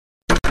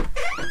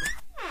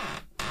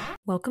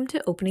Welcome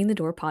to Opening the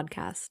Door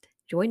podcast.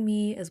 Join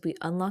me as we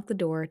unlock the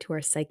door to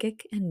our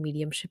psychic and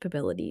mediumship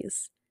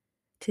abilities.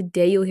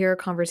 Today, you'll hear a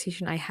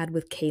conversation I had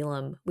with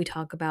Kalem. We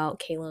talk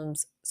about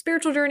Kalem's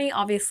spiritual journey,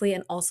 obviously,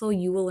 and also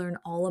you will learn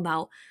all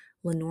about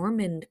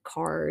Lenormand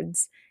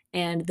cards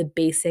and the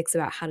basics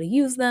about how to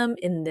use them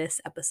in this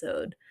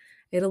episode.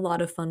 I had a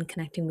lot of fun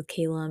connecting with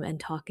Kalem and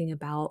talking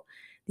about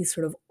these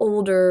sort of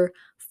older,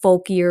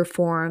 folkier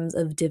forms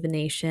of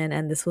divination,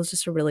 and this was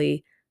just a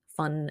really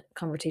fun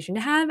conversation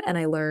to have, and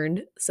I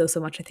learned so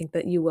much. I think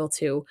that you will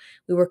too.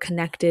 We were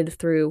connected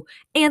through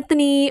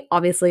Anthony,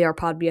 obviously our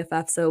pod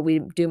BFF, so we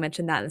do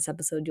mention that in this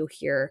episode you'll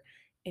hear.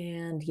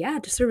 And yeah,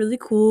 just a really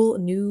cool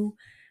new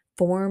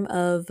form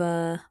of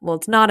well,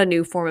 it's not a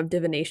new form of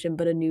divination,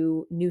 but a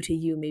new to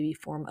you maybe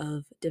form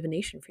of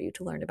divination for you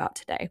to learn about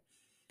today.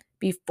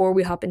 Before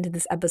we hop into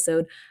this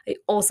episode, I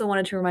also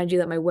wanted to remind you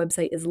that my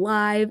website is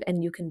live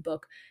and you can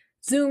book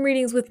Zoom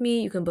readings with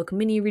me, you can book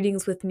mini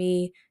readings with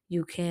me,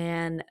 you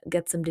can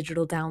get some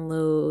digital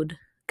download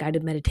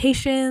guided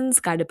meditations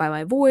guided by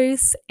my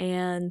voice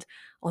and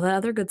all that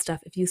other good stuff.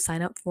 If you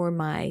sign up for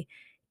my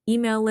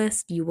email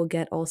list, you will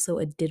get also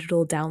a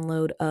digital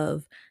download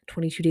of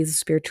 22 Days of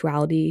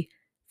Spirituality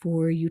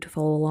for you to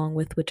follow along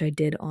with, which I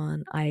did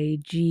on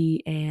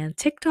IG and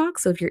TikTok.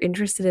 So if you're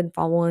interested in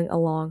following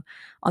along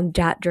on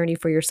that journey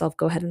for yourself,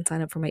 go ahead and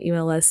sign up for my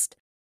email list.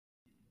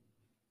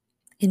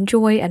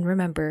 Enjoy, and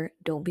remember,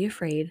 don't be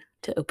afraid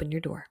to open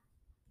your door.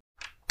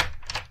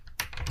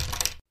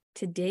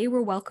 Today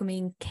we're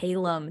welcoming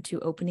Kalem to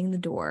Opening the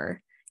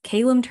Door.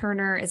 Kalem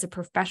Turner is a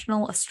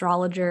professional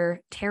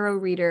astrologer, tarot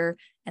reader,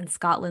 and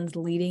Scotland's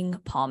leading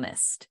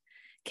palmist.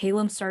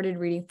 Kalem started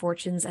reading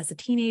fortunes as a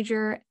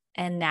teenager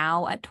and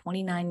now at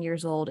 29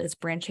 years old is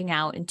branching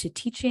out into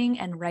teaching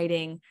and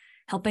writing,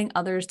 helping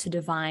others to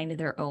divine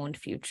their own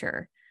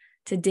future.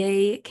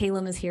 Today,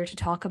 Kalem is here to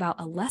talk about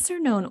a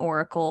lesser-known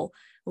oracle,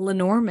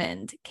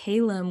 Lenormand.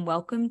 Kalem,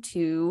 welcome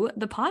to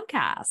the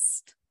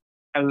podcast.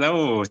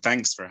 Hello,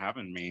 thanks for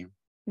having me.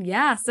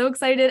 Yeah, so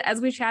excited. As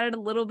we chatted a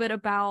little bit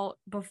about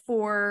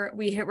before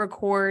we hit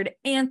record,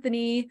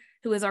 Anthony,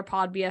 who is our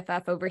pod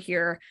BFF over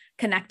here,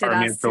 connected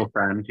Our us. mutual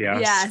friend,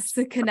 yes.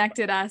 Yes,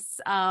 connected us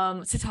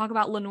to talk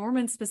about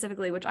Lenormand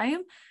specifically, which I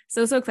am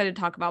so excited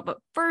to talk about. But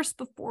first,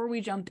 before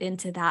we jump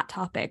into that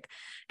topic,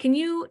 can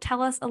you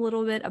tell us a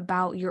little bit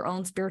about your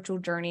own spiritual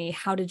journey?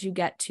 How did you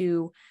get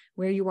to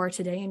where you are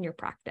today in your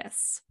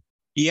practice?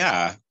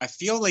 Yeah, I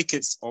feel like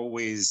it's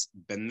always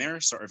been there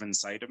sort of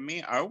inside of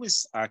me. I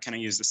always kind of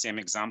use the same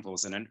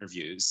examples in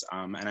interviews.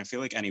 And I feel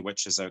like any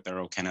witches out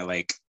there will kind of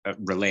like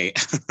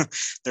relate.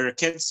 There are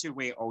kids who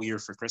wait all year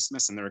for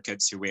Christmas and there are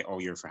kids who wait all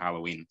year for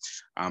Halloween.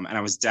 And I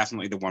was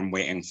definitely the one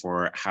waiting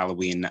for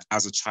Halloween.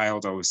 As a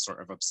child, I was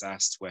sort of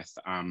obsessed with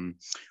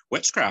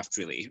witchcraft,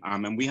 really.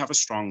 And we have a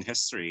strong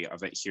history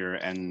of it here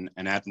in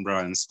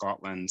Edinburgh and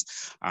Scotland.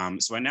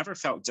 So I never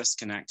felt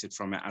disconnected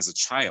from it as a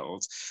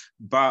child.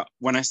 But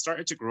when I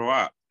started to grow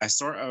up, I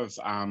sort of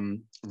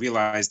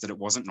realized that it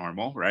wasn't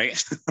normal,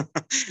 right?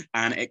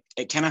 And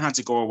it kind of had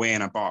to go away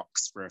in a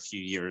box for a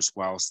few years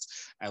whilst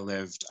I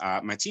lived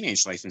my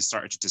teenage life and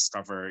started to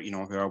discover,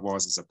 who I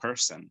was as a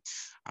person.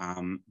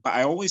 But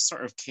I always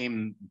sort of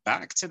came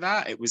back to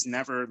that. It was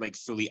never like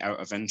fully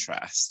out of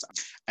interest.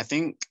 I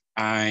think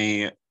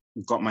I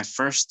got my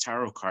first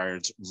tarot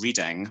card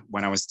reading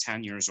when I was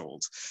 10 years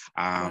old.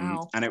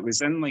 Wow. And it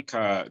was in like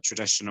a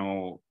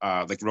traditional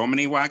like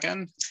Romany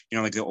wagon,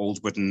 like the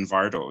old wooden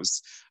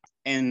Vardos,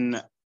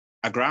 in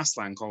a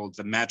grassland called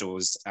the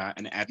Meadows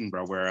in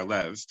Edinburgh, where I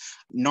live,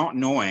 not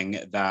knowing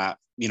that,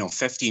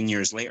 15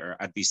 years later,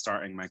 I'd be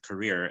starting my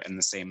career in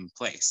the same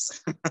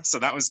place. So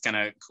that was kind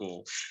of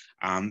cool.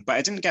 But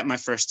I didn't get my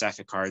first deck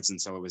of cards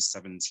until I was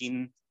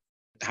 17.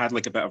 Had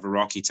like a bit of a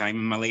rocky time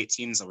in my late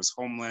teens. I was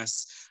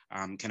homeless,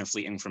 kind of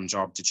fleeting from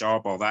job to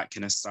job, all that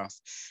kind of stuff.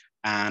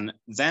 And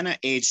then at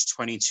age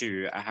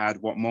 22, I had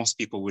what most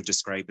people would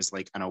describe as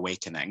like an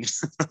awakening,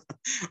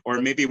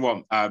 or maybe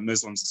what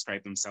Muslims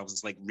describe themselves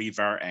as like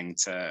reverting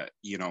to,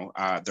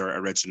 their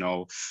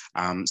original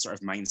sort of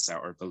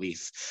mindset or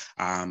belief.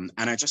 And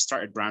I just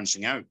started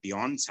branching out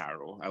beyond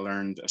tarot. I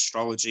learned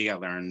astrology, I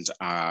learned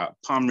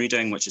palm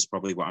reading, which is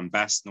probably what I'm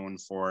best known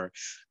for,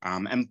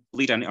 and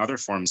lead any other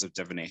forms of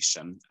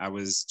divination. I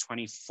was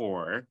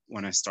 24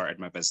 when I started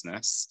my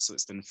business, so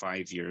it's been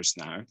 5 years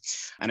now.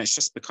 And it's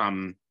just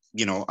become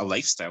a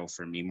lifestyle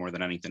for me more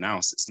than anything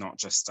else. It's not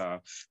just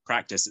a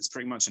practice. It's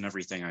pretty much in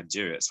everything I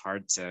do. It's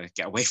hard to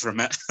get away from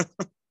it.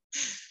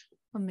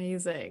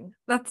 Amazing.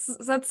 That's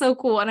so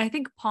cool. And I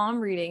think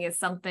palm reading is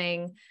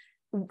something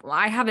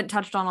I haven't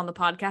touched on the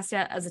podcast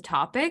yet as a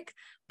topic,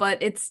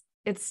 but it's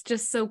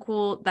just so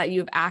cool that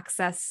you've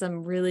accessed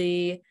some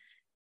really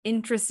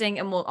interesting,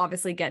 and we'll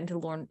obviously get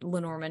into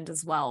Lenormand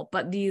as well,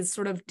 but these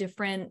sort of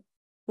different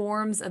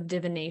forms of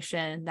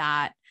divination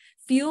that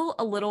feel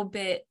a little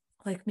bit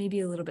like maybe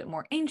a little bit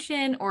more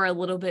ancient or a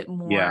little bit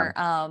more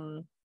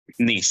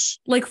niche,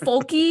 like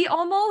folky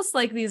almost,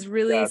 like these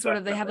really yeah, sort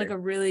of, they have like a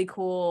really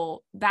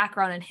cool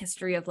background and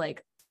history of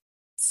like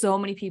so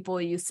many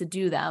people used to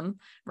do them,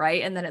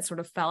 right? And then it sort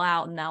of fell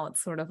out, and now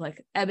it's sort of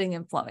like ebbing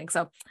and flowing.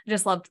 So I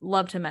just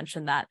love to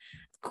mention that.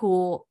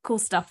 Cool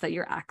stuff that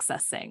you're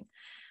accessing.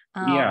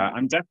 Yeah,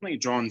 I'm definitely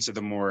drawn to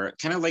the more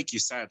kind of like you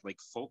said, like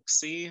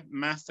folksy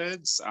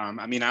methods.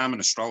 I mean, I'm an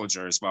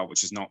astrologer as well,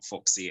 which is not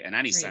folksy in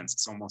any Great. sense.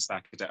 It's almost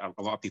academic.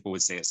 A lot of people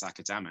would say it's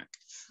academic.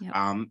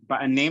 Yeah.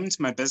 But I named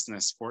my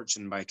business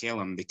Fortune by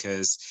Kalem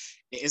because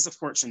it is a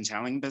fortune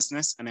telling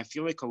business. And I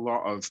feel like a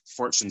lot of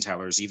fortune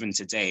tellers, even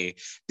today,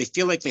 they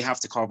feel like they have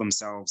to call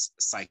themselves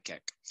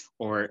psychic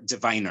or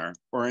diviner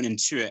or an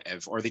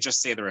intuitive, or they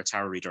just say they're a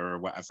tarot reader or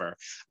whatever.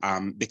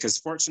 Because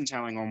fortune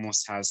telling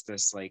almost has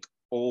this like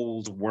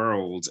old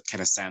world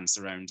kind of sense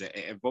around it.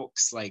 It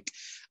evokes like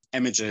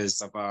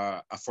images of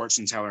a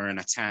fortune teller in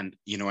a tent,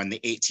 you know, in the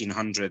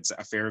 1800s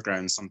at a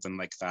fairground, something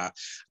like that.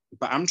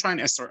 But I'm trying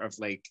to sort of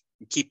like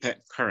keep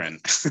it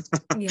current.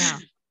 Yeah.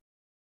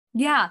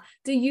 Yeah.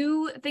 Do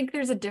you think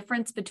there's a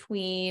difference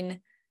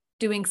between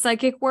doing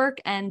psychic work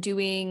and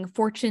doing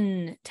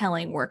fortune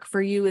telling work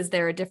for you? Is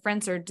there a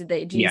difference, or do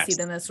you see Yes,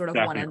 them as sort of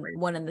definitely.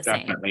 one and the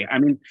same? Definitely. I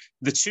mean,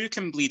 the two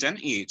can bleed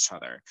into each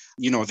other.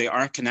 You know, they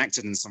are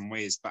connected in some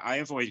ways, but I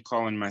avoid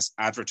calling my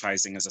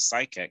advertising as a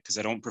psychic because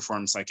I don't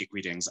perform psychic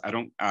readings. I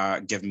don't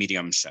give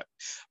mediumship.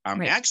 It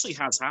Right. actually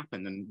has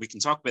happened, and we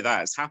can talk about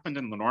that. It's happened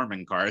in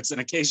Lenormand cards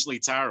and occasionally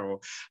tarot,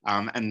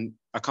 and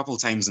a couple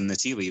of times in the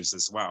tea leaves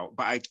as well.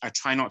 But I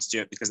try not to do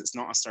it because it's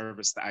not a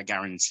service that I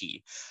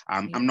guarantee.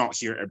 Right. I'm not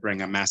here to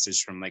bring a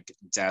message from like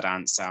dead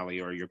Aunt Sally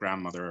or your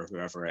grandmother or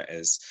whoever it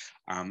is.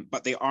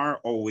 But they are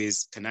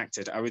always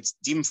connected. I would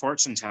deem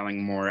fortune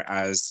telling more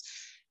as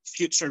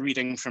future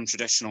reading from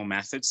traditional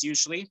methods,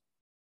 usually,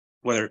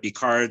 whether it be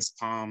cards,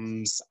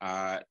 palms,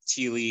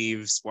 tea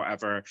leaves,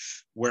 whatever.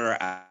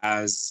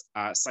 Whereas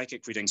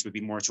psychic readings would be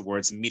more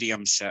towards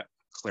mediumship,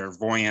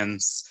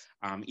 clairvoyance,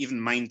 even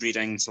mind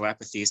reading,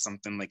 telepathy,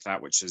 something like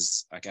that, which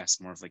is, I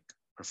guess, more of like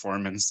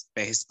performance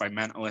based by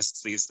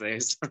mentalists these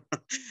days.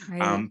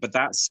 Right. But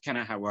that's kind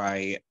of how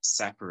I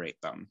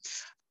separate them.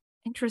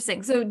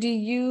 Interesting. So do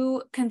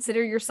you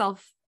consider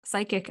yourself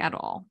psychic at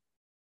all?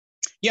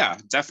 Yeah,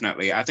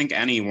 definitely. I think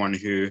anyone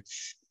who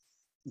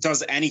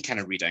does any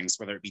kind of readings,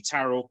 whether it be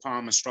tarot,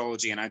 palm,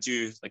 astrology, and I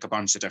do like a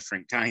bunch of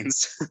different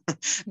kinds. Yeah.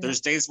 There's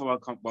days I'll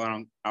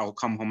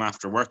come home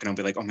after work and I'll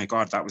be like, oh my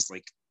God, that was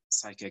like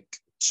psychic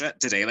shit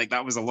today. Like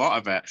that was a lot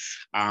of it.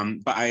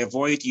 But I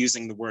avoid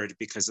using the word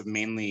because of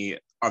mainly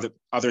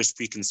others'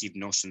 preconceived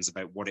notions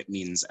about what it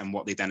means and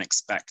what they then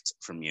expect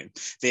from you.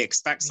 They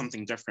expect Right.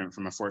 something different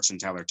from a fortune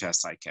teller to a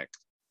psychic.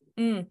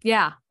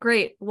 Yeah,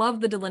 great.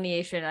 Love the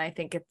delineation. I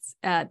think it's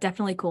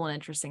definitely cool and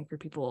interesting for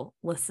people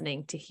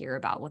listening to hear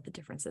about what the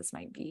differences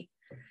might be.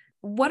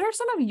 What are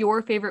some of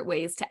your favorite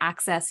ways to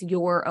access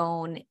your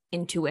own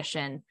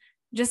intuition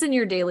just in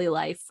your daily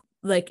life?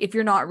 Like if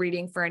you're not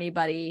reading for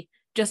anybody,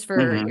 just for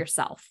Mm-hmm.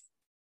 yourself.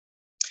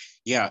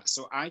 Yeah,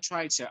 so I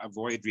try to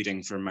avoid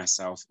reading for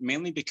myself,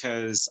 mainly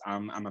because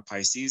I'm a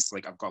Pisces.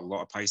 Like I've got a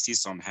lot of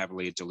Pisces, so I'm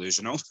heavily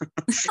delusional,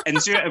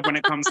 intuitive when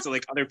it comes to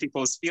like other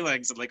people's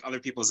feelings and like other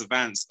people's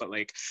events. But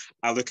like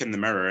I look in the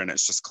mirror and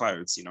it's just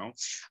clouds, you know.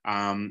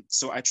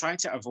 So I try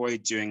to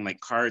avoid doing like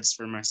cards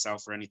for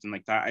myself or anything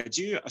like that. I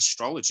do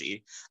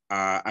astrology.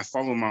 I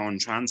follow my own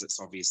transits,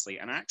 obviously,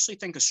 and I actually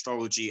think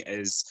astrology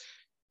is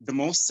the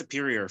most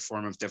superior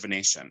form of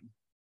divination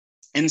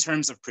in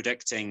terms of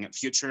predicting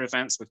future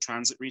events with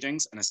transit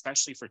readings and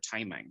especially for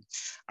timing.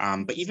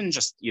 But even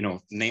just, you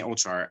know, natal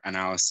chart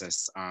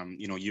analysis,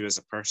 you know, you as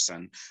a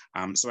person.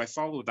 So I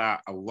follow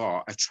that a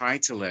lot. I try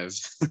to live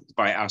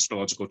by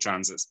astrological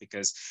transits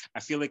because I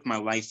feel like my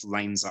life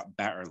lines up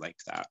better like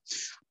that.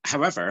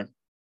 However,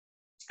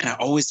 and I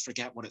always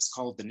forget what it's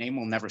called. The name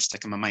will never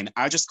stick in my mind.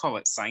 I just call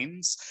it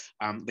signs,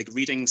 like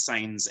reading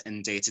signs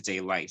in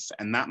day-to-day life.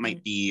 And that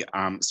might be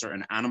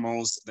certain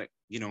animals that,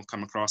 you know,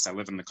 come across. I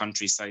live in the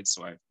countryside,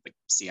 so I like,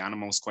 see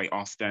animals quite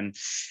often.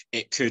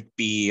 It could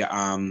be,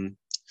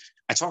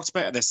 I talked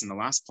about this in the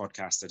last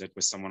podcast I did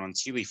with someone on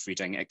tea leaf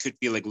reading. It could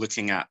be like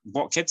looking at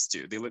what kids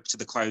do. They look to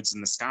the clouds in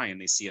the sky and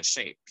they see a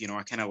shape. You know,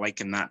 I kind of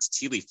liken that to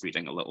tea leaf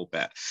reading a little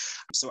bit.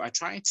 So I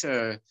try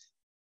to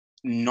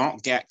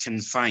not get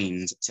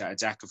confined to a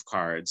deck of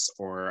cards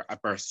or a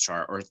birth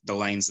chart or the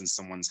lines in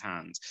someone's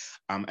hand.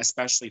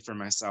 Especially for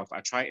myself,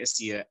 I try to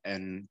see it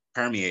and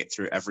permeate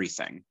through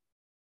everything.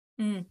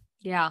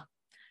 Yeah.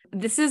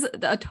 This is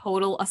a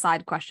total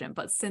aside question,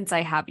 but since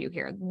I have you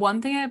here,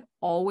 one thing I've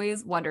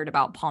always wondered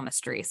about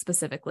palmistry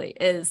specifically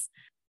is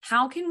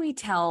how can we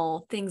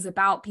tell things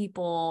about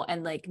people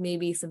and like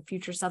maybe some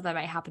future stuff that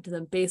might happen to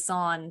them based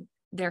on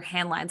their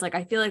hand lines? Like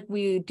I feel like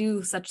we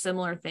do such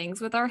similar things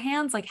with our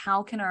hands. Like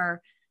how can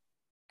our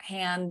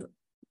hand,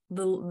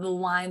 the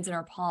lines in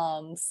our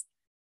palms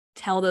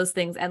tell those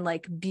things and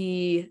like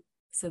be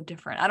so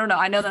different? I don't know.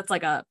 I know it's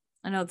like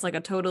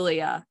a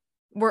totally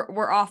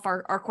we're off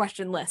our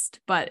question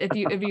list, but if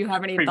you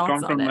have any We've thoughts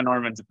gone on from it.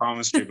 Lenormand to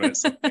palmistry, but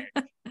it's okay.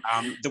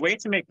 The way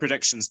to make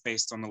predictions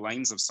based on the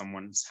lines of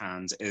someone's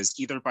hand is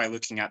either by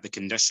looking at the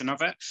condition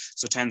of it.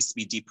 So it tends to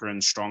be deeper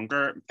and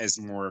stronger, is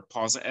more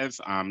positive.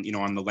 On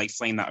the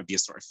lifeline, that would be a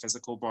sort of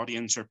physical body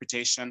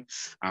interpretation.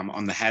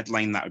 On the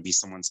headline, that would be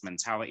someone's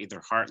mentality,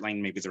 their heart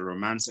line, maybe their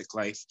romantic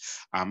life,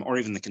 or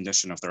even the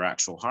condition of their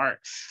actual heart.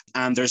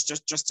 And there's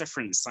just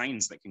different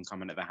signs that can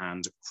come into the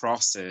hand: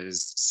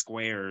 crosses,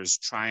 squares,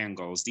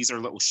 triangles. These are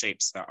little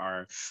shapes that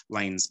our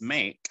lines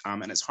make.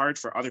 And it's hard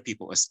for other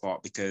people to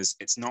spot because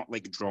it's not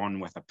like drawn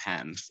with a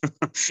pen.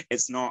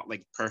 It's not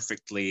like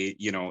perfectly,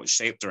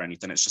 shaped or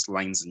anything. It's just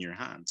lines in your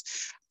hand.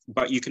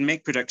 But you can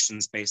make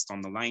predictions based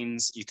on the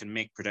lines. You can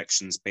make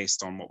predictions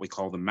based on what we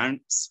call the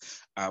mounts,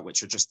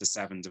 which are just the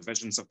 7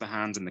 divisions of the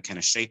hand and the kind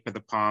of shape of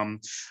the palm.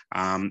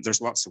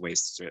 There's lots of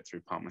ways to do it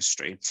through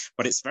palmistry,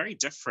 but it's very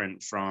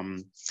different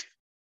from,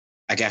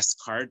 I guess,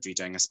 card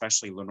reading,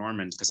 especially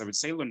Lenormand, because I would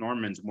say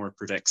Lenormand more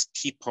predicts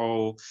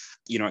people.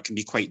 It can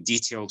be quite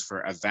detailed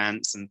for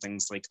events and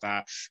things like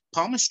that.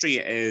 Palmistry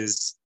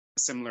is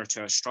similar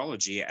to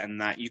astrology in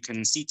that you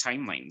can see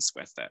timelines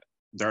with it.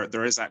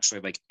 There is actually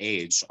like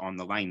age on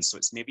the line, so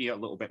it's maybe a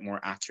little bit more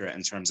accurate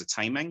in terms of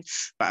timing,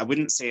 but I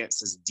wouldn't say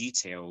it's as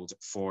detailed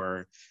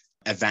for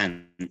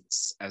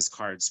events as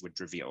cards would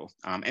reveal.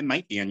 It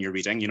might be in your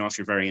reading, if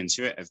you're very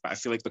intuitive, but I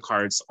feel like the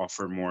cards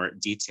offer more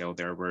detail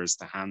there, whereas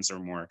the hands are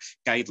more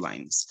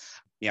guidelines.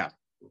 Yeah.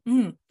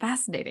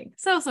 Fascinating.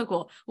 So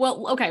cool.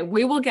 Well, okay,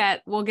 we'll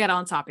get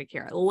on topic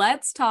here.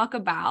 Let's talk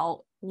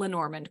about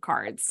Lenormand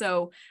cards.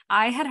 So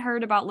I had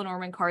heard about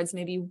Lenormand cards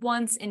maybe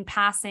once in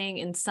passing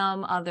in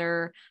some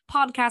other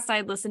podcast I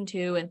had listened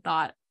to and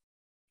thought,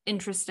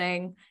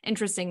 interesting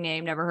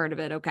name, never heard of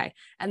it. Okay.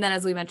 And then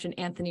as we mentioned,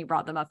 Anthony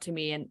brought them up to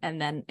me and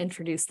then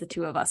introduced the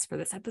two of us for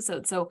this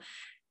episode. So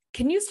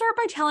can you start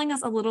by telling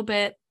us a little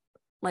bit,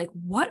 like,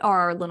 what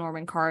are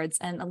Lenormand cards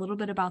and a little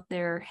bit about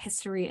their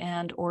history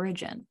and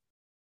origin?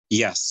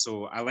 Yes,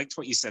 so I liked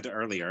what you said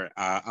earlier,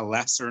 a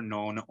lesser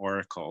known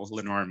oracle,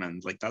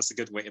 Lenormand, like that's a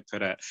good way to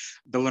put it.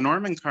 The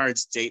Lenormand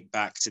cards date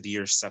back to the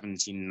year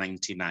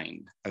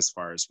 1799, as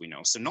far as we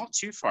know. So not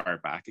too far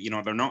back,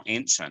 they're not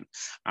ancient,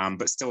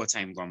 but still a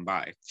time gone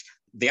by.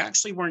 They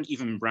actually weren't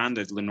even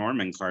branded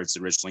Lenormand cards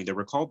originally. They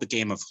were called the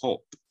Game of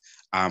Hope,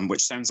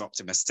 which sounds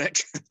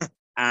optimistic.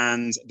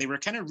 And they were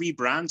kind of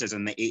rebranded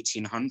in the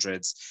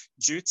 1800s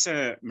due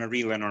to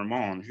Marie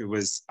Lenormand, who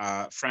was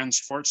a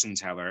French fortune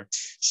teller.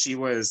 She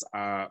was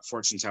a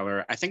fortune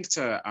teller, I think,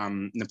 to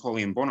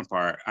Napoleon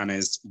Bonaparte and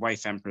his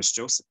wife, Empress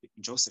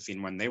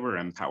Josephine, when they were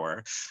in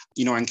power,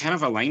 and kind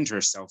of aligned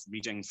herself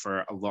reading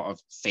for a lot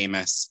of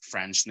famous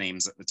French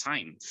names at the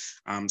time.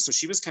 So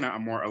she was kind of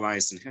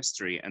immortalized in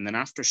history. And then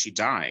after she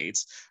died,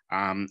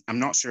 I'm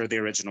not sure the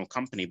original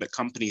company, but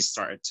companies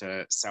started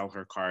to sell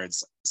her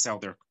cards,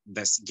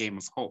 this Game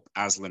of Hope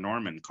as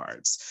Lenormand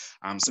cards.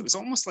 So it was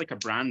almost like a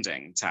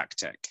branding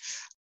tactic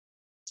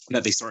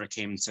that they sort of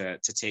came to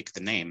take the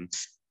name.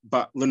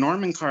 But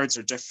Lenormand cards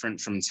are different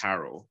from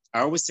tarot. I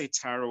always say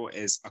tarot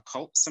is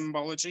occult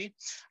symbology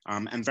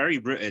and very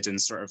rooted in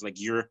sort of like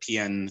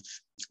European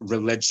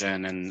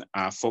religion and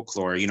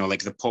folklore,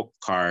 like the Pope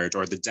card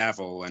or the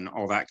devil and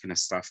all that kind of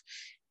stuff.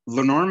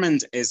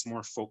 Lenormand is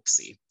more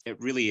folksy. It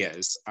really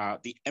is.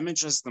 The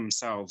images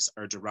themselves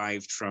are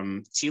derived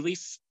from tea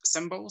leaf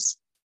symbols.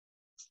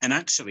 And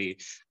actually,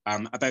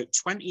 about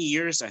 20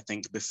 years, I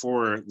think,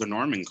 before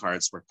Lenormand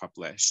cards were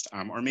published,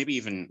 or maybe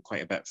even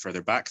quite a bit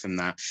further back than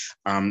that,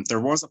 there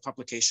was a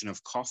publication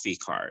of coffee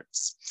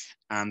cards.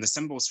 And the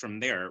symbols from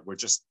there were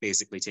just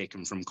basically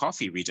taken from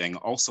coffee reading,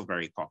 also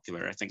very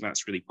popular. I think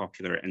that's really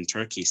popular in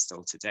Turkey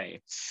still today.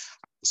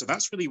 So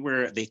that's really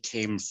where they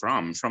came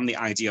from the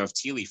idea of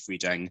tea leaf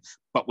reading,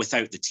 but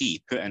without the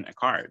tea put into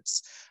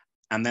cards.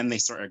 And then they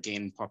sort of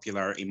gained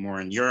popularity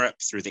more in Europe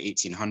through the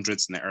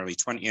 1800s and the early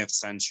 20th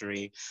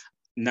century.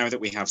 Now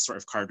that we have sort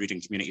of card reading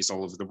communities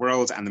all over the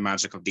world and the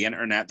magic of the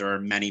internet, there are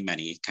many,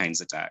 many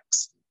kinds of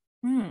decks.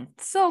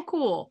 So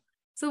cool.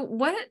 So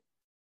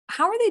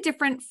how are they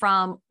different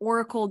from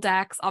Oracle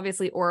decks?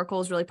 Obviously, Oracle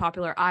is really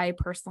popular. I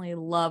personally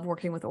love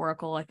working with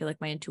Oracle. I feel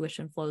like my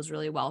intuition flows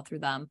really well through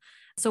them.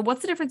 So what's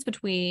the difference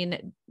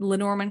between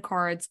Lenormand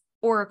cards,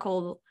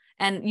 Oracle,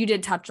 and you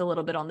did touch a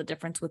little bit on the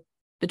difference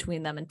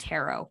between them and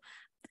tarot.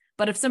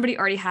 But if somebody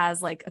already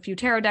has like a few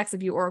tarot decks, a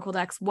few Oracle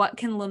decks, what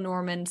can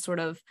Lenormand sort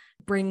of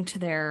bring to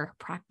their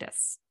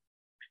practice?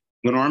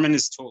 Lenormand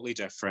is totally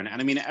different.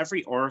 And I mean,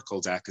 every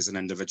Oracle deck is an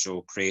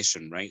individual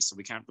creation, right? So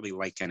we can't really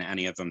liken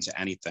any of them to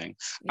anything.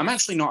 Yes. I'm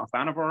actually not a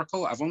fan of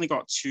Oracle. I've only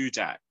got 2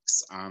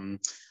 decks.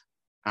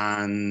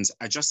 And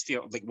I just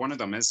feel like one of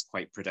them is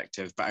quite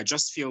predictive, but I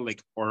just feel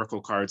like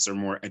Oracle cards are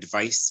more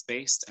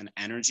advice-based and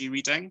energy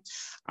reading.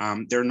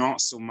 They're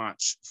not so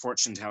much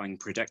fortune-telling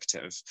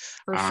predictive.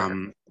 For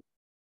sure.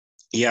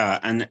 Yeah,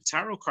 and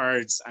tarot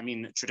cards, I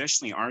mean,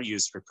 traditionally are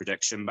used for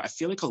prediction, but I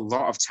feel like a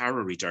lot of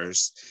tarot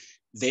readers,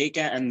 they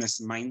get in this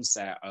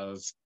mindset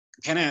of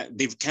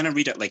they kind of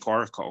read it like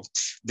Oracle.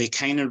 They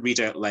kind of read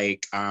it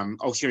like,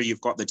 oh, here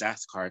you've got the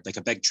death card, like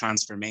a big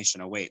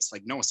transformation awaits.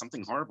 Like, no,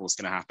 something horrible is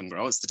going to happen,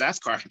 girl. It's the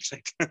death card.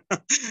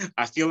 Like,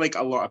 I feel like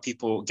a lot of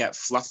people get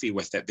fluffy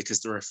with it because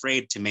they're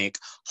afraid to make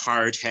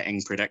hard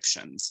hitting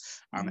predictions.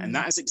 And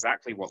that is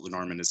exactly what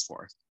Lenormand is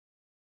for.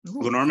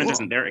 Ooh, Lenormand cool.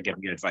 isn't there to give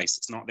you advice.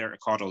 It's not there to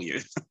coddle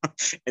you.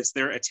 It's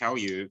there to tell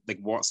you like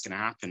what's going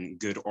to happen,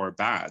 good or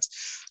bad.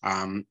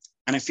 And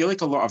I feel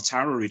like a lot of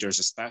tarot readers,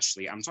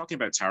 especially, I'm talking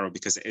about tarot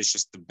because it is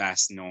just the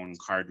best known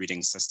card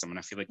reading system. And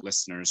I feel like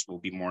listeners will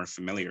be more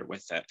familiar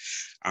with it.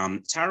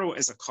 Tarot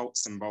is occult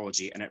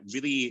symbology, and it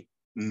really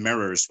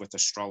mirrors with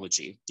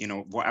astrology. You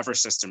know, whatever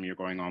system you're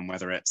going on,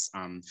 whether it's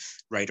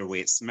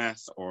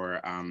Rider-Waite-Smith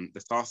or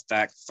the Thoth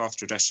deck, Thoth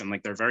tradition,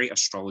 like they're very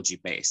astrology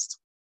based.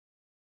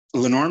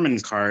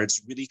 Lenormand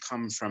cards really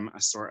come from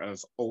a sort of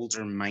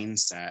older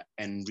mindset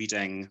in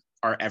reading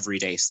our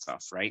everyday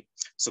stuff, right?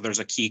 So there's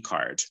a key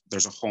card,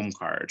 there's a home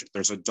card,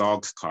 there's a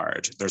dog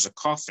card, there's a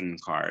coffin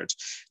card,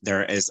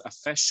 there is a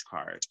fish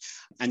card.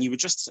 And you would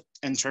just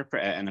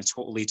interpret it in a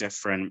totally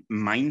different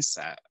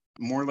mindset,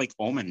 more like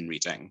omen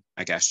reading,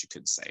 I guess you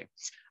could say.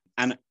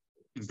 And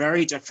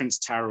very different to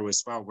tarot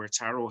as well, where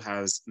tarot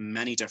has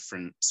many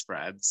different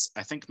spreads.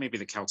 I think maybe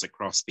the Celtic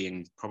Cross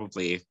being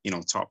probably, you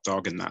know, top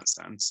dog in that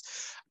sense.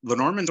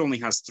 Lenormand only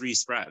has 3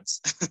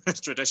 spreads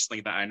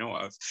traditionally that I know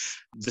of.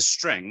 The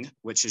string,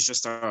 which is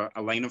just a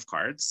line of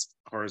cards,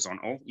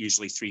 horizontal,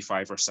 usually 3,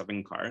 5, or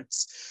 7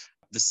 cards.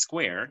 The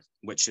square,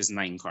 which is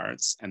 9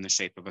 cards in the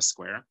shape of a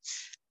square.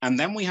 And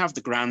then we have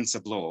the Grand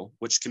Tableau,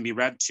 which can be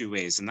read 2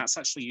 ways, and that's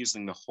actually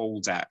using the whole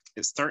deck.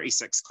 It's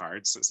 36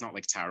 cards, so it's not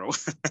like tarot.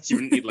 You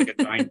wouldn't need like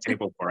a giant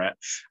table for it.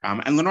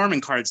 And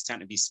Lenormand cards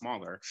tend to be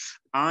smaller.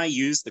 I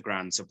use the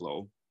Grand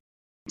Tableau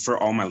for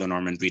all my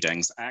Lenormand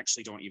readings. I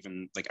actually don't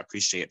even like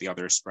appreciate the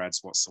other spreads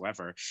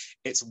whatsoever.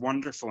 It's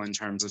wonderful in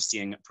terms of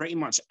seeing pretty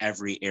much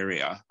every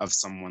area of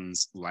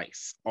someone's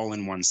life all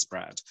in one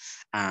spread.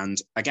 And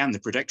again, the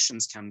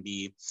predictions can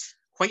be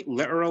quite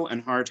literal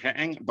and hard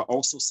hitting, but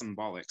also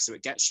symbolic. So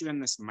it gets you in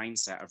this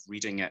mindset of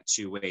reading it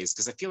 2 ways.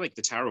 Because I feel like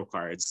the tarot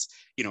cards,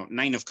 you know,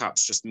 9 of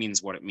Cups just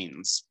means what it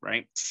means,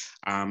 right?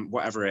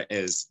 Whatever it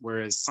is.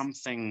 Whereas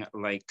something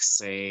like,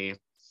 say,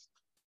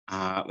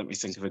 let me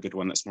think of a good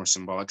one that's more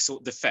symbolic.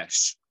 So the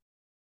fish.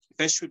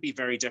 Fish would be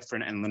very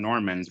different in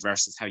Lenormand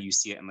versus how you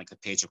see it in like the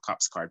Page of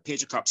Cups card.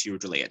 Page of Cups, you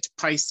would relate it to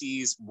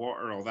Pisces,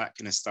 water, all that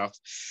kind of stuff.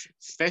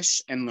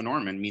 Fish in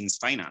Lenormand means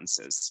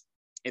finances.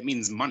 It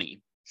means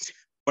money.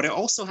 But it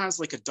also has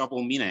like a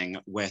double meaning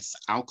with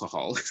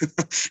alcohol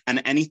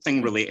and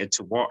anything related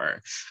to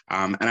water.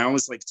 And I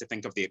always like to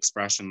think of the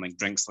expression like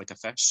drinks like a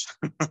fish,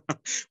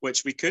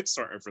 which we could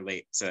sort of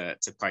relate to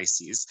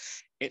Pisces.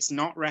 It's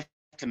not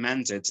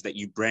recommended that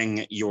you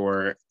bring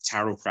your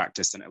tarot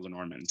practice into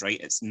Lenormand, right?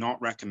 It's not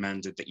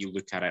recommended that you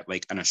look at it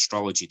like an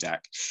astrology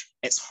deck.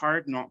 It's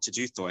hard not to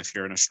do though if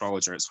you're an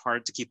astrologer. It's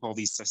hard to keep all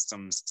these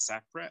systems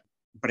separate.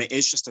 But it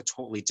is just a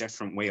totally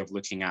different way of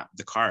looking at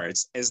the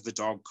cards. Is the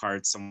dog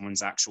card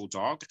someone's actual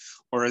dog,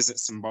 or is it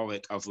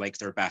symbolic of like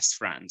their best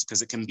friend?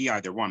 Because it can be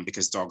either one,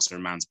 because dogs are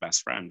man's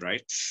best friend,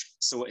 right?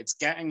 So it's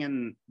getting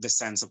in the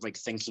sense of like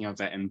thinking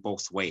of it in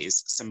both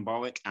ways,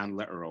 symbolic and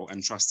literal,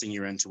 and trusting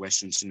your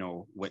intuition to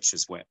know which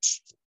is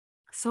which.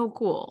 So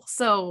cool.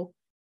 So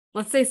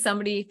let's say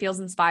somebody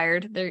feels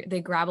inspired. They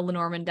grab a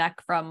Lenormand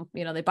deck from,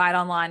 you know, they buy it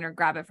online or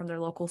grab it from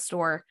their local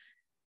store.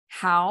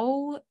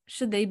 How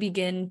should they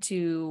begin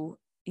to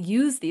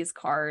use these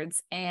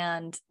cards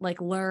and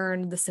like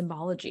learn the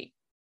symbology?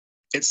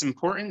 It's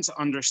important to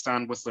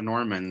understand with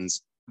Lenormand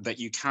that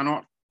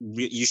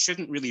you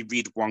shouldn't really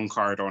read one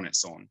card on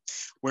its own.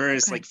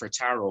 Whereas Okay. like for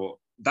tarot,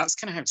 that's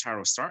kind of how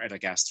tarot started, I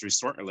guess, through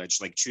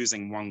sortilege, like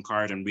choosing one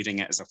card and reading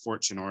it as a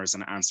fortune or as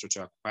an answer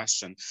to a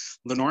question.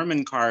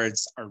 Lenormand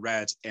cards are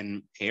read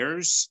in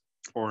pairs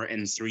or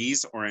in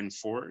 3s or in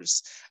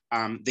 4s.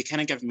 They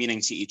kind of give meaning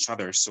to each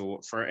other.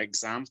 So for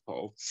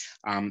example,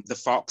 the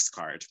fox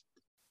card.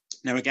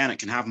 Now, again, it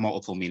can have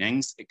multiple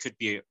meanings. It could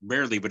be,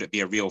 rarely would it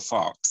be a real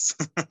fox.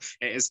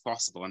 It is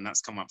possible, and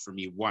that's come up for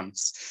me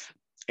once.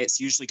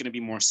 It's usually going to be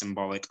more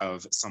symbolic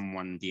of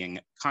someone being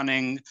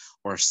cunning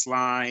or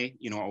sly,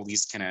 you know, all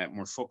these kind of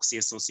more folksy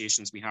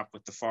associations we have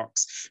with the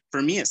fox.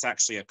 For me, it's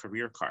actually a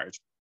career card.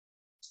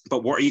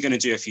 But what are you going to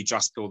do if you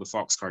just pull the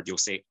fox card? You'll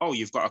say, oh,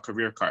 you've got a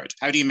career card.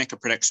 How do you make a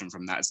prediction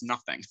from that? It's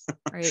nothing.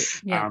 Right.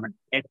 Yeah.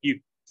 If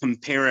you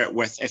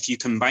if you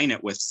combine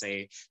it with,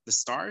 say, the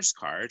stars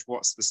card,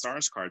 what's the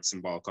stars card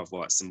symbolic of?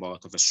 Well, it's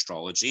symbolic of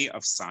astrology,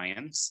 of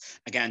science.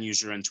 Again, use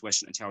your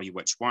intuition to tell you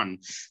which one.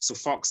 So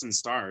fox and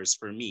stars,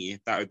 for me,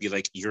 that would be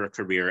like your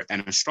career in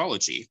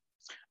astrology.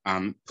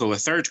 Pull a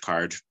third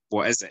card.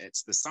 What is it?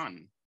 It's the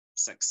sun,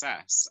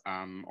 success,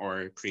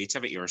 or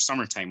creativity, or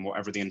summertime,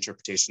 whatever the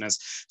interpretation is.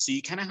 So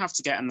you kind of have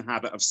to get in the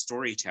habit of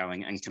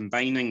storytelling and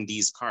combining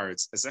these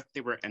cards as if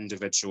they were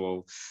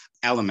individual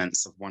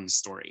elements of one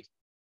story.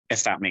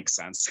 if that makes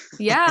sense.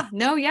 Yeah,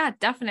 no, yeah,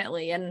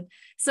 definitely. And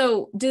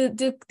so do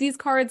these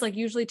cards, like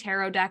usually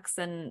tarot decks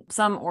and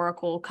some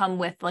oracle, come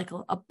with like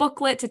a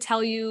booklet to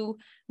tell you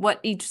what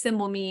each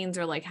symbol means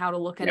or like how to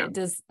look at Yeah.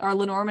 it? Are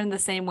Lenormand the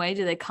same way?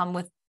 Do they come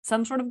with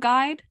some sort of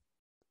guide?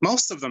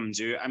 Most of them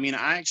do. I mean,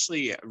 I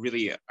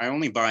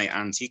only buy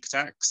antique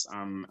decks.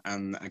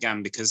 And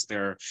again, because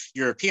they're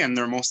European,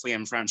 they're mostly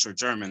in French or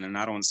German, and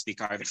I don't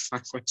speak either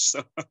language,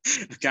 so I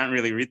can't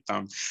really read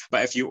them.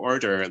 But if you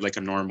order like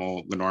a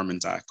normal Lenormand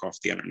deck off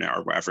the internet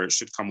or whatever, it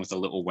should come with a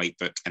little white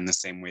book in the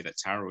same way that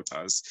tarot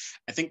does.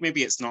 I think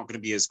maybe it's not going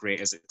to be as great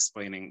as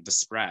explaining the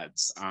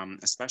spreads,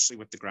 especially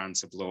with the Grand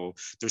Tableau.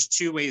 There's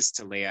two ways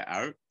to lay it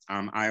out.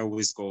 I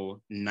always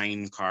go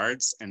 9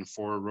 cards in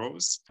 4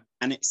 rows,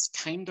 and it's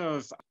kind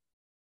of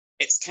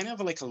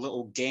like a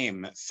little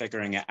game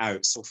figuring it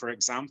out. So, for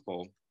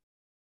example,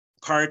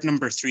 card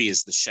number 3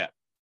 is the ship.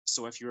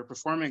 So, if you were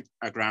performing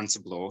a Grand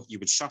Tableau, you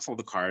would shuffle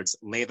the cards,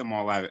 lay them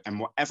all out, and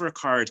whatever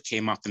card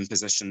came up in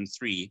position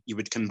 3, you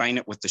would combine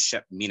it with the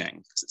ship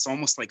meaning. It's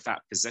almost like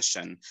that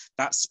position,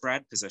 that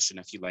spread position,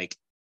 if you like,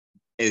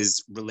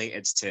 is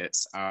related to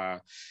its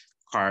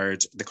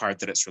the card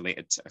that it's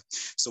related to.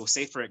 So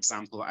say, for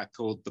example, I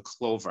pulled the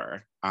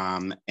clover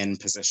in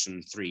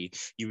position 3.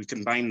 You would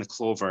combine the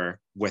clover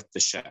with the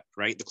ship,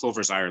 right? The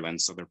clover's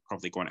Ireland, so they're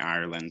probably going to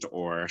Ireland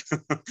or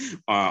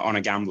on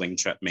a gambling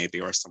trip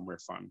maybe, or somewhere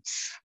fun.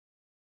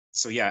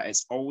 So yeah,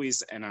 it's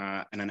always in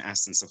an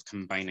essence of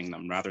combining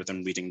them rather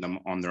than reading them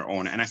on their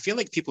own. And I feel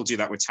like people do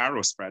that with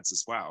tarot spreads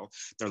as well.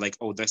 They're like,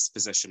 oh, this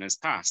position is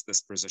past,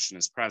 this position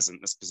is present,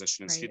 this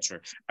position is Right.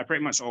 future. I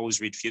pretty much always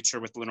read future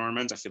with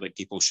Lenormand. I feel like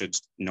people should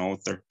know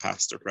their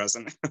past or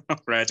present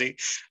already.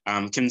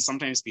 Can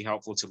sometimes be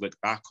helpful to look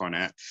back on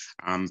it,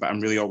 but I'm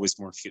really always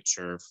more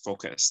future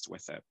focused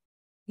with it.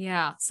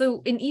 Yeah.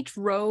 So in each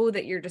row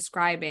that you're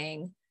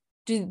describing,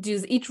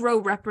 does each row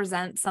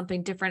represent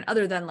something different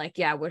other than like,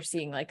 yeah, we're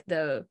seeing like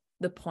the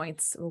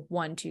points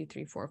 1, 2,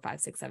 3, 4, 5,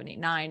 6, 7, 8,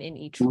 9 in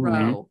each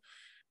row.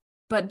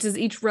 But does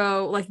each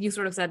row, like you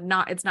sort of said,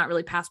 it's not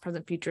really past,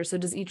 present, future. So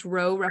does each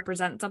row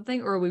represent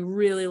something, or are we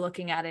really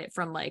looking at it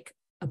from like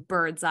a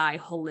bird's eye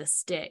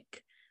holistic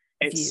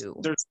view?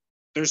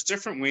 There's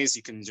different ways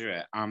you can do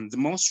it. The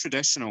most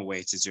traditional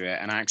way to do it,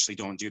 and I actually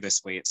don't do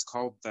this way, it's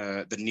called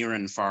the near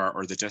and far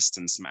or the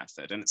distance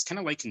method. And it's kind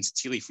of like in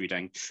tea leaf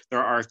reading.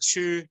 There are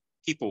 2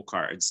 people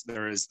cards.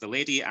 There is the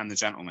lady and the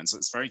gentleman, so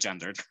it's very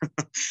gendered.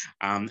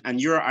 And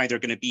you're either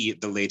going to be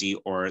the lady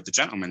or the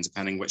gentleman,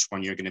 depending which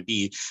one you're going to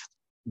be.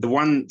 The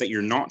one that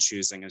you're not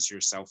choosing as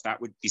yourself, that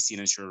would be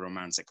seen as your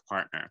romantic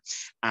partner.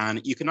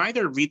 And you can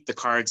either read the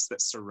cards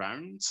that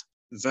surround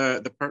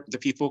the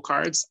people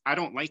cards. I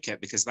don't like it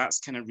because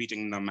that's kind of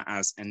reading them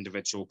as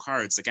individual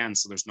cards again,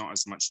 so there's not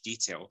as much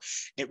detail.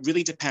 It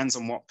really depends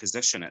on what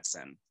position it's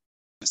in.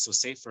 So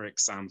say, for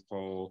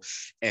example,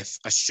 if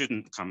a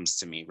student comes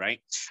to me, right,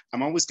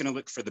 I'm always going to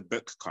look for the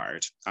book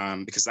card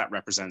because that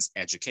represents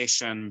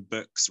education,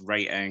 books,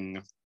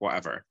 writing,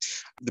 whatever.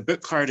 The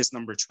book card is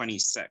number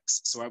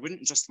 26. So I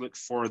wouldn't just look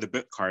for the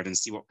book card and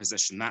see what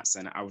position that's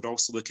in. I would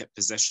also look at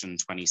position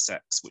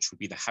 26, which would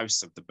be the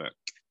house of the book.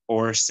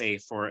 Or say,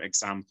 for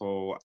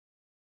example,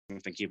 I'm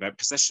thinking about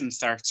position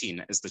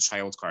 13 is the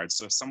child card.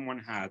 So if someone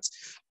had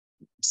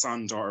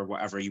son, daughter,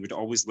 whatever, you would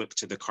always look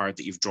to the card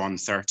that you've drawn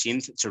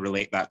 13th to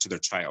relate that to their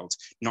child,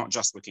 not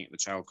just looking at the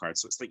child card.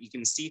 So it's like you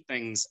can see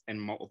things in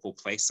multiple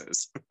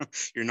places.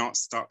 You're not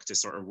stuck to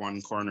sort of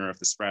one corner of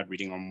the spread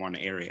reading on one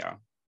area.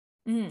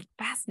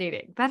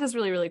 Fascinating. That is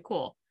really, really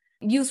cool.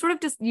 You sort of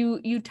just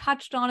you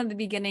touched on in the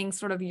beginning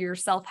sort of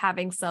yourself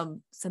having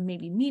some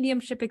maybe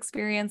mediumship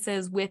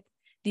experiences with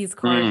these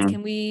cards.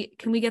 Can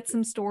we get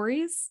some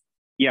stories?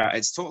 Yeah,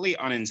 it's totally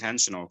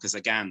unintentional because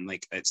again,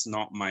 like it's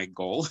not my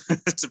goal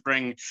to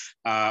bring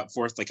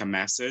forth like a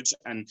message.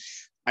 And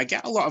I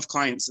get a lot of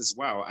clients as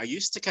well. I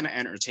used to kind of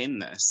entertain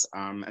this,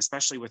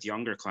 especially with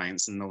younger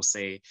clients, and they'll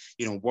say,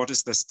 you know, what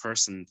does this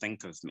person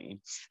think of me?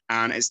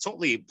 And it's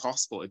totally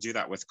possible to do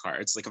that with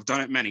cards. Like I've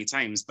done it many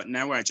times, but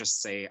now I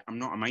just say, I'm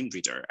not a mind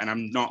reader and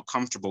I'm not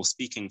comfortable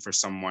speaking for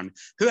someone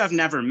who I've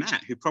never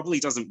met, who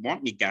probably doesn't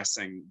want me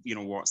guessing, you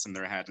know, what's in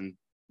their head and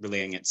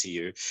relaying it to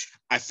you.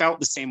 I felt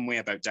the same way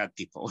about dead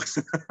people.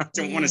 I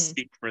don't want to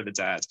speak for the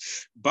dead,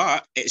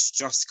 but it's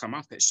just come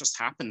up. It's just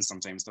happened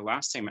sometimes. The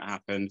last time it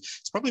happened,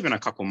 it's probably been a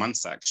couple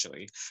months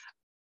actually,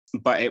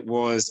 but it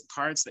was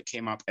cards that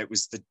came up. It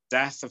was the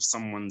death of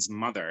someone's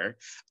mother,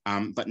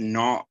 but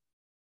not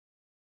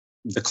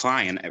the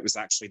client, it was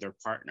actually their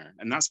partner.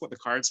 And that's what the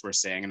cards were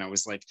saying. And I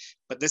was like,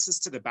 but this is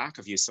to the back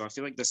of you. So I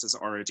feel like this has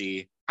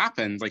already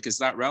happened. Like, is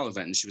that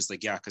relevant? And she was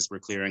like, yeah, because we're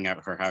clearing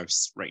out her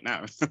house right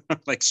now.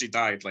 Like she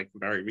died like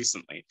very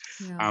recently.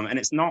 Yeah. And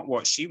it's not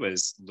what she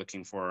was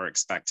looking for or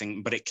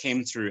expecting, but it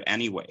came through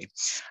anyway.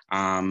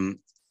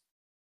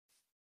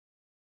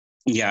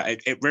 Yeah,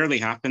 it rarely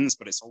happens,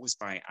 but it's always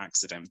by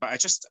accident. But I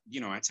just,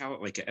 you know, I tell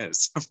it like it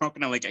is. I'm not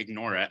going to like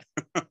ignore it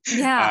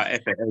Yeah.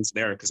 if it is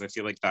there, because I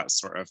feel like that's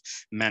sort of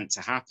meant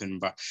to happen.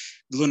 But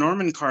the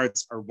Lenormand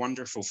cards are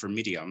wonderful for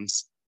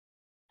mediums.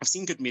 I've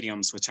seen good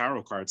mediums with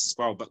tarot cards as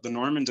well, but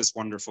Lenormand is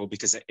wonderful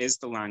because it is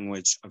the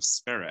language of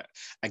spirit.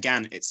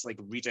 Again, it's like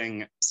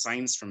reading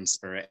signs from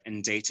spirit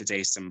in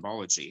day-to-day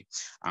symbology,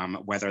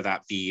 whether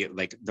that be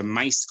like the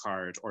mice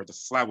card or the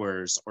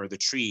flowers or the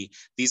tree.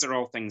 These are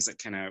all things that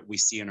kind of we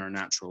see in our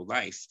natural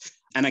life.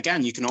 And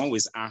again, you can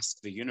always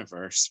ask the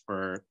universe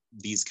for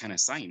these kind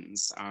of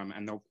signs,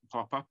 and they'll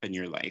pop up in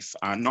your life.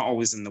 Not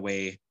always in the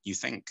way you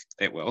think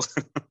it will.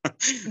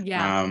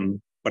 Yeah.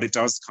 But it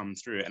does come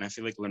through. And I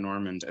feel like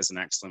Lenormand is an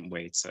excellent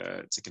way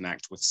to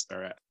connect with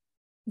spirit.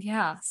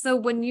 Yeah. So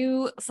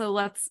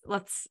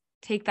let's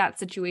take that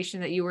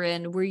situation that you were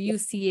in. Were you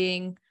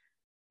seeing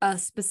a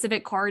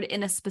specific card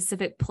in a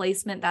specific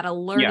placement that Yeah,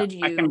 alerted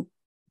I can you?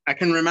 I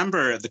can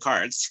remember the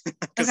cards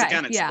because Okay.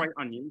 again, it's Yeah. quite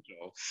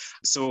unusual.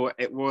 So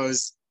it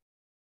was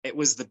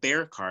the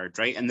bear card,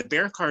 right? And the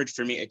bear card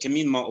for me, it can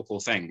mean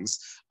multiple things.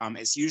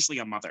 It's usually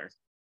a mother.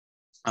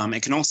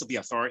 It can also be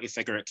authority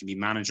figure. It can be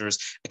managers.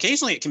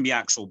 Occasionally, it can be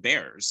actual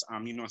bears.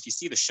 If you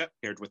see the ship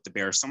paired with the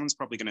bear, someone's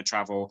probably going to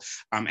travel.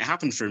 It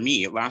happened for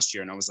me last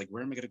year, and I was like,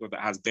 "Where am I going to go that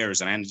has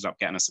bears?" And I ended up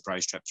getting a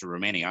surprise trip to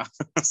Romania.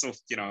 So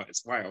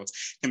it's wild.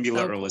 It can be So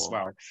literal as cool.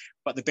 well.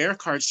 But the bear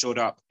card showed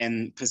up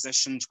in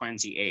position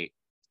 28.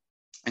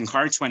 And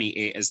card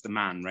 28 is the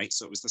man, right?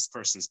 So it was this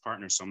person's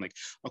partner. So I'm like,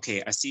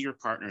 okay, I see your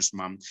partner's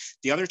mum.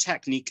 The other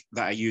technique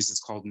that I use is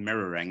called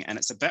mirroring, and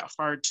it's a bit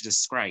hard to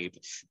describe.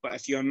 But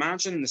if you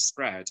imagine the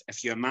spread,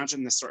 if you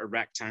imagine this sort of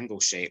rectangle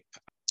shape,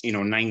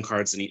 9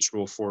 cards in each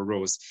row, 4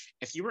 rows.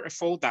 If you were to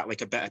fold that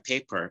like a bit of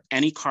paper,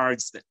 any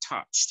cards that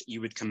touched, you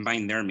would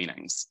combine their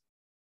meanings.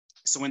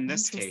 So in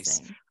this case,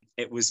 Interesting.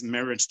 it was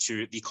mirrored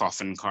to the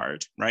coffin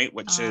card, right?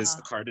 Which is a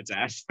Ah, card of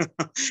death.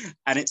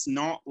 And it's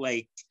not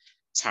like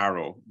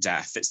tarot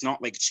death. It's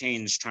not like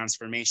change,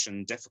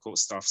 transformation, difficult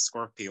stuff,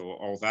 Scorpio,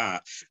 all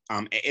that.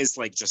 It is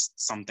like just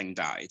something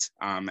died.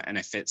 And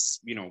if it's,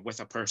 with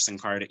a person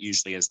card, it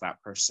usually is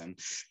that person.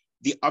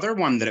 The other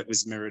one that it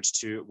was mirrored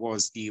to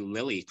was the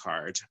Lily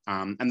card.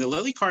 And the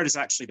Lily card is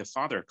actually the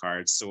father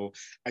card. So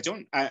I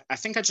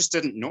think I just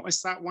didn't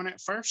notice that one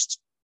at first.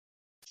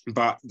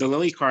 But the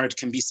lily card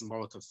can be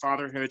symbolic of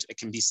fatherhood. It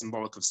can be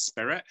symbolic of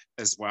spirit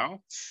as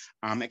well.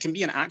 It can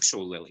be an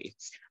actual lily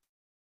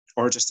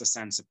or just a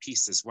sense of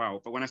peace as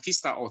well. But when I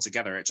pieced that all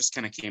together, it just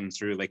kind of came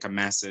through like a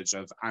message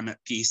of I'm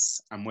at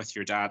peace, I'm with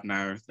your dad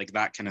now, like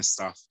that kind of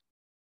stuff.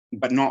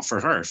 But not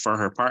for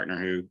her partner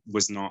who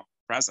was not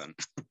present.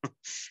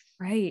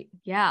 right.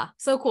 Yeah.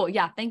 So cool.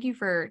 Yeah. Thank you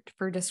for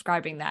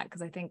describing that,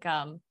 because I think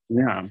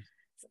Yeah,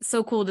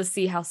 so cool to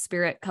see how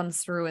spirit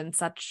comes through in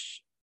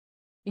such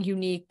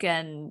unique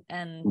and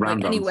like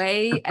random.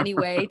 any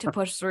way to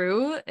push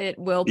through, it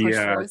will push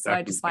Yeah, through. So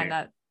I just find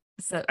definitely. that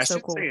so I so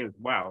should say cool. as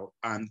well,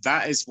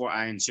 that is what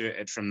I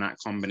intuited from that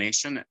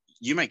combination.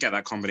 You might get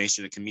that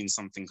combination, it can mean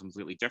something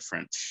completely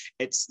different.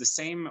 It's the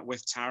same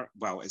with tarot.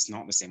 Well, it's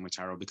not the same with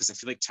tarot because I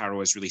feel like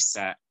tarot is really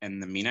set in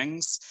the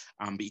meanings,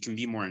 but you can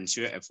be more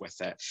intuitive with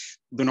it.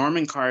 The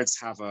Norman cards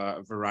have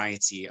a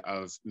variety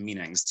of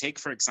meanings. Take,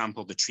 for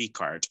example, the tree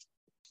card.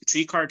 The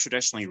tree card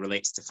traditionally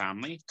relates to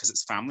family because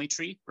it's family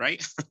tree,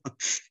 right?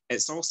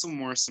 It's also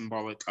more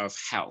symbolic of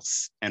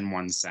health in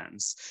one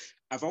sense.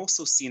 I've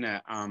also seen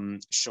it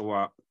show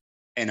up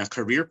in a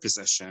career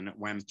position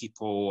when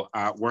people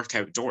work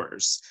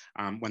outdoors,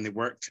 when they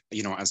work,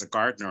 as a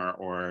gardener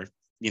or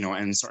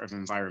in sort of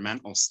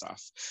environmental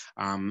stuff.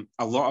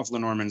 A lot of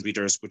Lenormand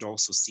readers would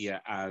also see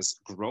it as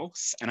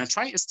growth. And I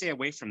try to stay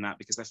away from that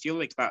because I feel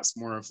like that's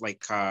more of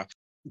like a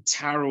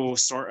tarot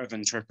sort of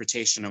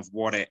interpretation of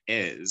what it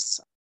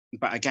is.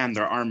 But again,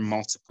 there are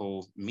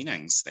multiple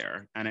meanings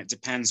there, and it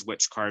depends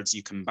which cards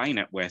you combine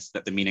it with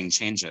that the meaning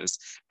changes.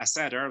 I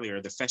said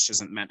earlier the fish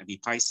isn't meant to be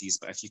Pisces,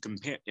 but if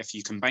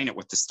you combine it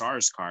with the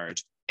stars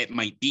card, it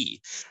might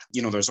be.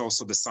 There's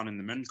also the sun and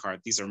the moon card.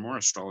 These are more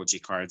astrology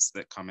cards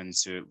that come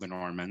into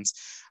Lenormand.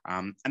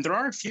 And there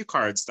are a few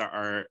cards that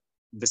are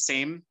the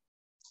same.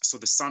 So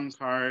the sun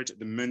card,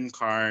 the moon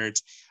card,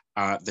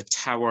 the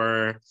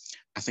tower.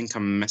 I think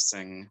I'm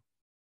missing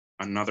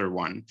another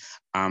one.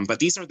 But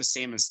these are the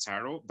same as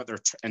tarot, but they're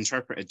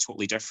interpreted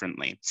totally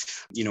differently.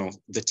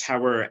 The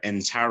tower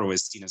in tarot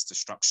is seen as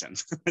destruction.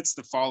 It's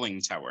the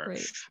falling tower.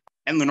 Right.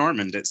 In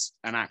Lenormand, it's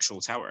an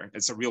actual tower.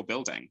 It's a real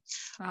building. It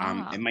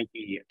Ah, might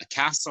be a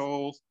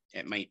castle.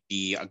 It might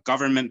be a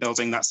government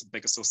building. That's a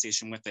big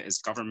association with it is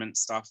government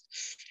stuff.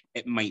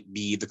 It might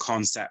be the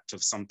concept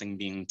of something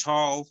being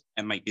tall.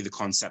 It might be the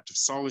concept of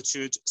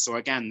solitude. So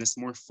again, this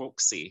more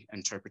folksy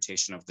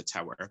interpretation of the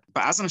tower.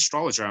 But as an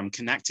astrologer, I'm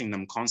connecting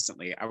them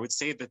constantly. I would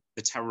say that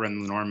the tower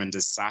in Lenormand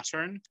is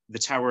Saturn. The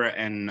tower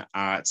in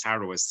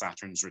tarot is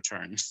Saturn's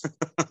return. So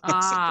it's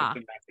ah. a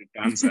massive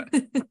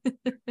transit.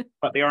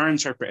 But they are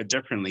interpreted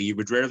differently. You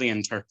would rarely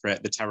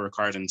interpret the tower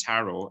card in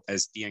tarot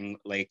as being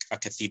like a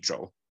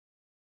cathedral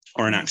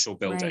or an actual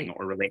building Right.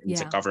 or relating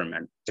to Yeah.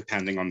 government,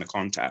 depending on the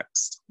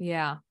context.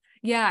 Yeah.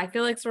 Yeah. I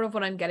feel like sort of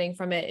what I'm getting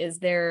from it is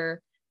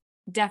they're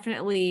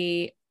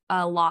definitely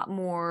a lot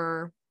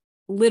more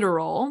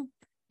literal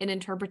in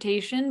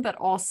interpretation, but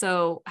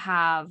also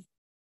have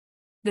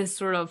this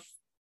sort of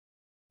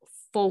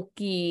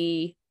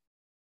folky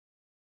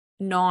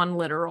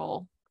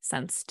non-literal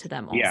sense to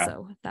them Yeah,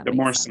 also, if that the makes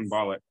more sense.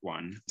 symbolic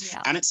one.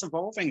 Yeah. And it's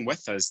evolving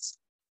with us.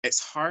 It's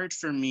hard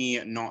for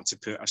me not to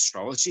put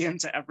astrology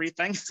into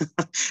everything.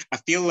 I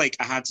feel like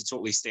I had to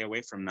totally stay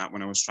away from that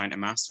when I was trying to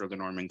master the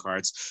Norman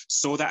cards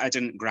so that I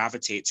didn't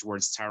gravitate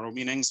towards tarot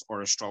meanings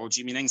or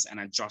astrology meanings. And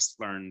I just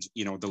learned,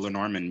 the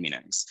Lenormand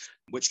meanings,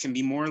 which can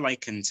be more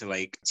likened to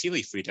like tea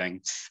leaf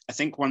reading. I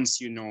think once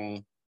you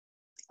know,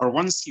 or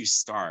once you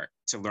start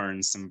to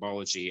learn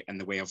symbology and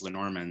the way of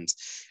Lenormand,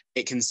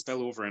 it can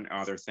spill over into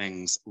other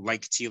things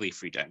like tea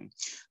leaf reading,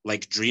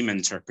 like dream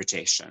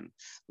interpretation,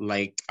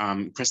 like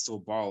crystal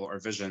ball or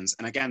visions.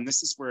 And again,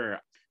 this is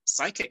where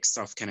psychic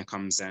stuff kind of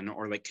comes in,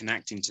 or like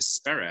connecting to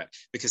spirit,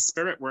 because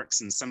spirit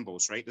works in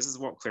symbols, right? This is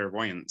what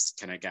clairvoyants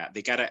kind of get.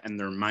 They get it in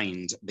their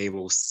mind. They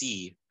will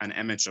see an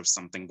image of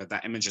something, but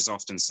that image is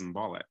often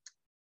symbolic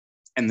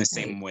in the Right.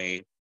 same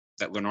way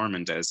that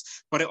Lenormand is,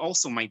 but it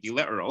also might be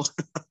literal.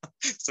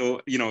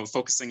 So,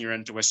 focusing your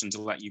intuition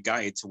to let you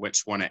guide to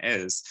which one it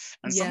is.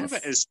 And some of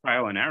it Yes. is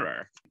trial and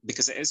error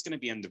because it is going to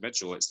be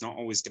individual. It's not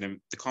always the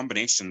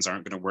combinations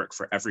aren't going to work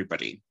for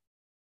everybody.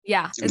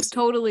 Yeah. And It's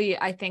totally,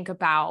 I think,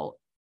 about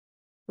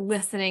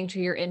listening to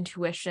your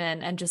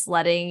intuition and just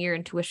letting your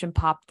intuition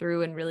pop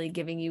through and really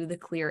giving you the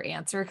clear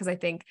answer. Cause I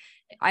think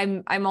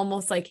I'm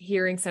almost like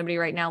hearing somebody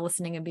right now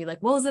listening and be like,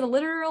 well, is it a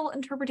literal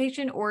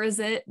interpretation or is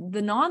it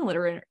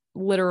the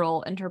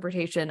literal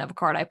interpretation of a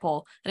card I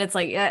pull? And it's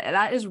like, yeah,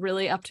 that is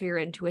really up to your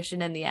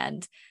intuition in the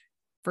end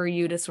for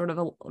you to sort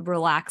of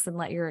relax and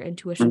let your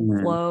intuition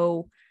Mhm.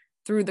 flow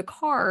through the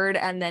card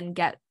and then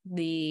get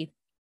the,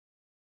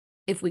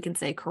 if we can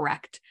say,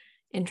 correct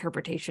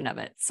interpretation of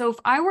it. So if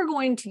I were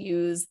going to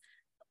use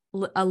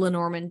a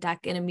Lenormand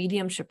deck in a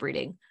mediumship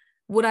reading,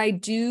 what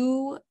would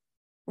you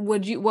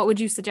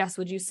suggest?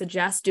 Would you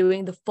suggest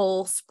doing the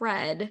full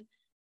spread?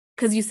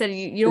 Because you said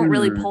you don't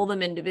really Mm, pull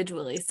them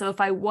individually. So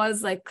if I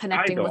was like I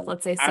connecting with, don't.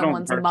 let's say, I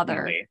don't someone's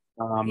mother,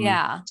 personally.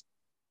 yeah.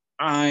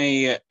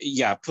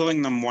 Yeah,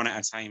 pulling them one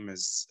at a time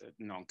is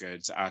not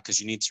good because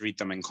you need to read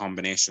them in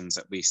combinations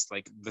at least.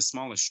 Like the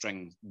smallest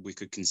string we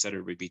could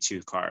consider would be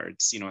 2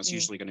 cards. It's Mm.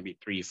 usually going to be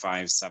 3,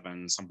 5,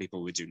 7. Some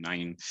people would do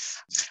 9.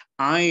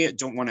 I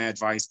don't want to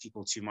advise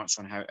people too much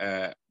on how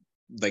to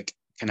like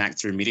connect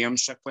through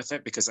mediumship with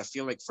it because I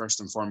feel like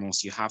first and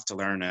foremost you have to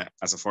learn it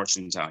as a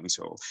fortune telling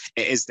tool.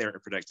 It is there to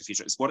predict the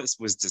future. It's what it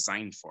was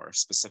designed for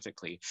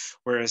specifically.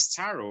 Whereas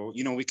tarot,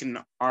 we can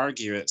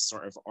argue its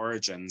sort of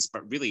origins,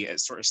 but really it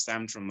sort of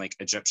stemmed from like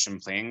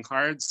Egyptian playing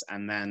cards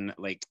and then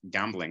like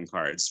gambling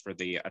cards for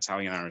the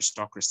Italian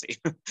aristocracy.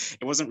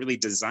 It wasn't really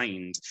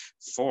designed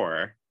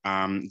for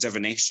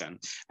divination.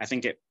 I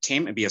think it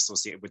came to be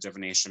associated with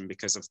divination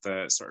because of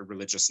the sort of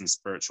religious and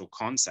spiritual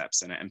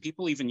concepts in it. And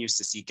people even used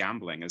to see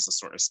gambling as a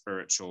sort of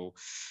spiritual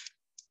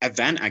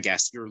event, I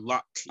guess, your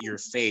luck, your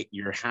fate,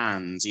 your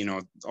hands,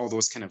 all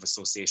those kind of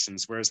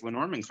associations. Whereas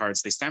Lenormand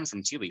cards, they stem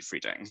from tea leaf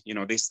reading.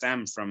 They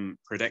stem from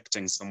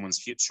predicting someone's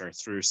future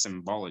through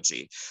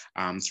symbology,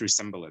 through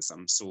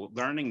symbolism. So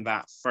learning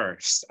that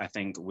first, I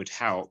think, would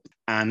help.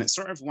 And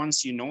sort of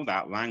once you know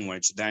that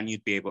language, then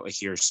you'd be able to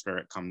hear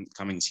spirit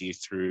coming to you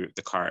through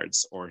the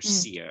cards, or Mm.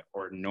 see it,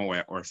 or know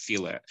it, or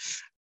feel it,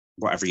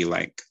 whatever you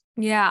like.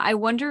 Yeah, I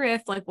wonder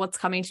if like what's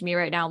coming to me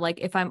right now, like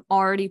if I'm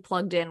already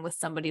plugged in with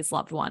somebody's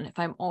loved one, if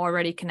I'm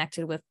already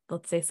connected with,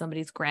 let's say,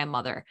 somebody's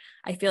grandmother,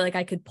 I feel like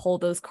I could pull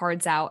those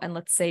cards out and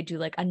let's say do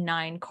like a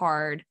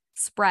 9-card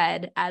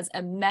spread as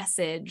a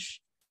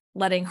message,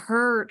 letting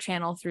her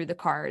channel through the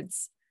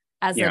cards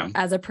Yeah.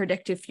 as a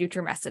predictive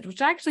future message,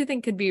 which I actually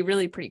think could be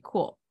really pretty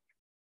cool.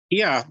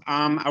 Yeah,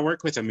 I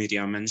work with a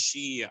medium and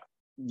she,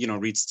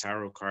 reads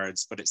tarot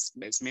cards, but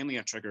it's mainly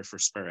a trigger for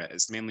spirit.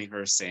 It's mainly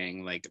her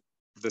saying like,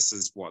 this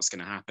is what's going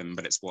to happen,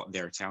 but it's what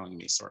they're telling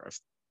me, sort of.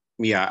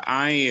 Yeah,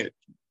 I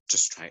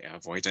just try to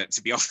avoid it,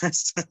 to be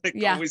honest. It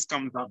Yeah. always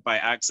comes up by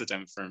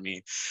accident for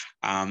me.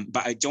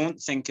 But I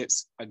don't think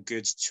it's a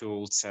good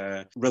tool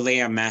to relay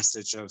a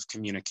message of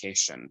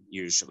communication,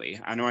 usually.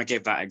 I know I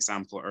gave that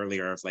example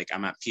earlier of like,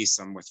 I'm at peace,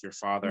 I'm with your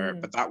father,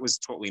 Mm. but that was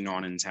totally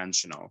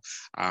non-intentional.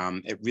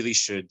 It really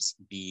should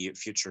be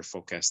future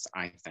focused,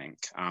 I think.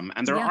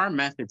 And there Yeah. are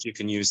methods you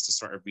can use to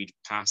sort of read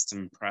past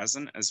and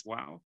present as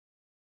well.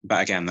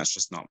 But again, that's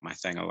just not my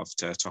thing. I love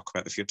to talk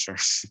about the future.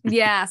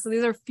 Yeah. So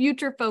these are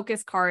future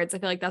focused cards. I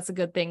feel like that's a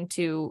good thing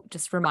to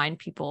just remind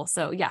people.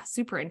 So yeah,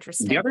 super The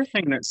interesting. other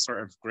thing that's sort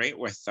of great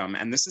with them,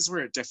 and this is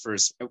where it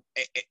differs,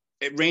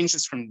 it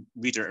ranges from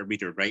reader to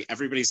reader, right?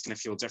 Everybody's going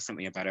to feel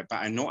differently about it.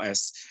 But I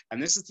notice,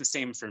 and this is the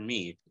same for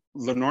me,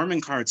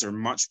 Lenormand cards are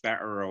much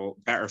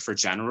better for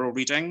general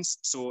readings.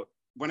 So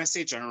when I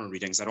say general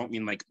readings, I don't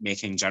mean like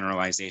making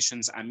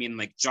generalizations. I mean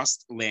like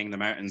just laying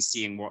them out and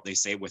seeing what they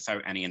say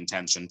without any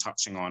intention,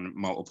 touching on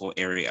multiple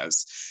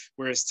areas.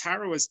 Whereas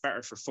tarot is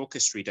better for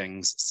focused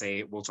readings.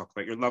 Say, we'll talk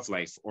about your love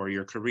life or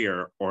your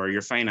career or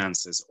your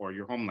finances or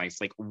your home life,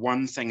 like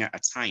one thing at a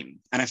time.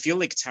 And I feel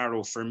like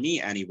tarot, for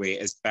me anyway,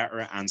 is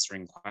better at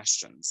answering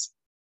questions.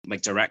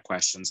 like direct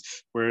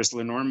questions, whereas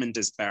Lenormand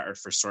is better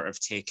for sort of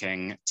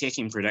taking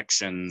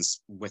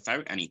predictions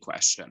without any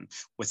question,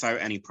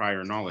 without any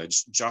prior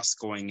knowledge, just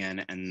going in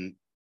and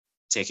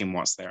taking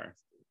what's there.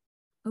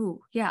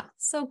 Oh, yeah.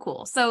 So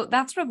cool. So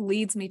that sort of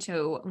leads me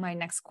to my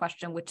next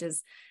question, which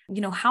is,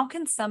 how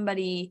can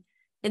somebody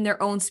in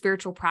their own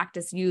spiritual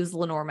practice use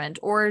Lenormand?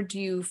 Or do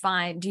you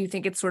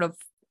think it's sort of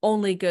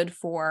only good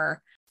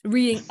for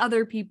reading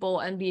other people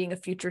and being a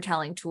future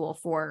telling tool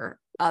for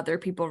other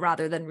people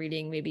rather than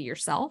reading maybe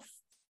yourself?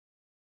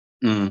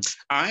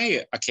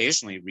 I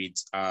occasionally read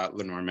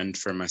Lenormand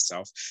for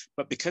myself,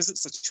 but because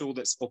it's a tool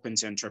that's open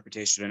to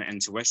interpretation and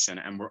intuition,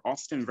 and we're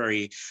often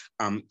very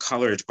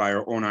colored by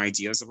our own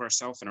ideas of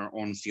ourselves and our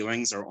own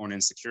feelings, our own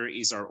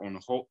insecurities, our own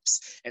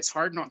hopes, it's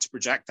hard not to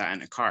project that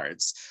into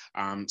cards.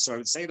 So I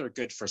would say they're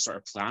good for sort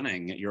of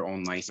planning your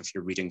own life if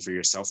you're reading for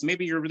yourself.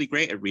 Maybe you're really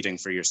great at reading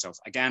for yourself.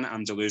 Again,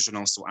 I'm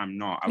delusional, so I'm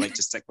not. I like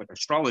to stick with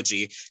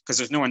astrology because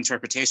there's no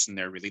interpretation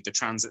there, really. The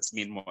transits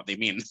mean what they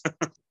mean.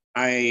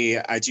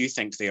 I do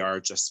think they are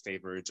just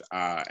favored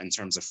in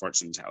terms of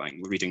fortune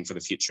telling, reading for the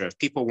future. If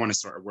people want to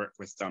sort of work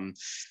with them,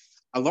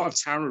 a lot of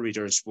tarot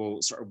readers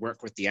will sort of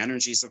work with the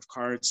energies of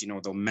cards.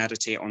 They'll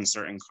meditate on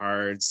certain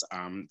cards.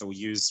 They'll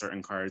use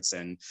certain cards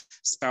in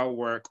spell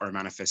work or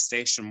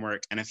manifestation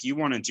work. And if you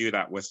want to do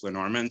that with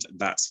Lenormand,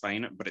 that's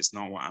fine, but it's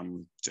not what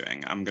I'm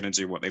doing. I'm going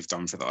to do what they've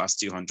done for the last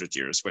 200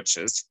 years, which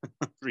is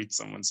read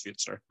someone's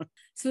future.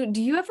 So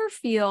do you ever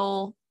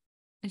feel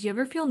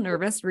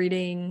nervous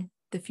reading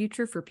the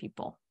future for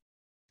people?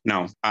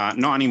 No,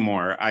 not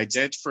anymore. I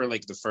did for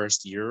like the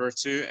first year or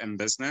two in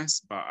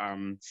business, but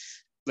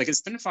like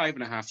it's been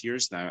 5.5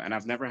 years now, and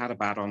I've never had a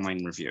bad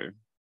online review.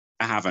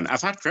 I haven't.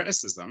 I've had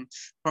criticism,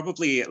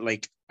 probably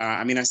like,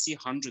 I mean, I see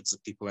hundreds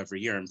of people every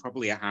year, and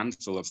probably a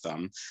handful of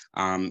them,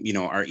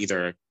 are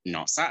either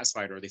not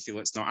satisfied or they feel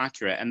it's not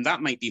accurate. And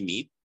that might be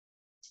me.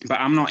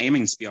 But I'm not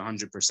aiming to be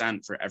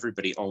 100% for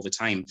everybody all the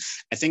time.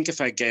 I think if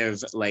I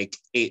give like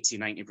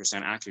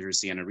 80-90%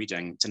 accuracy in a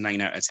reading to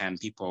 9 out of 10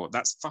 people,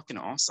 that's fucking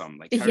awesome.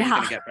 Like, how are you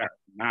going to get better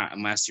than that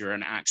unless you're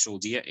an actual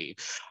deity?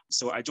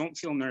 So I don't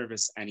feel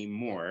nervous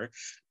anymore.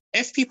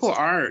 If people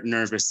are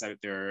nervous out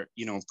there,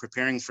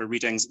 preparing for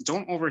readings,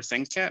 don't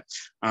overthink it.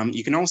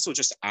 You can also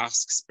just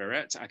ask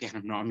spirit. Again,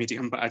 I'm not a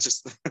medium, but I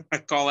just I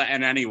call it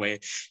in anyway.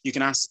 You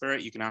can ask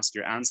spirit, you can ask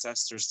your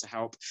ancestors to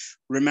help.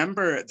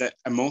 Remember that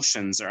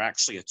emotions are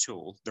actually a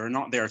tool. They're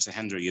not there to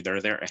hinder you,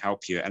 they're there to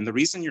help you. And the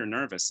reason you're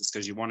nervous is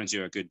because you want to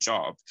do a good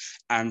job,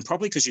 and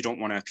probably because you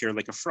don't want to appear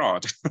like a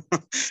fraud.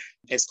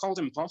 It's called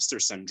imposter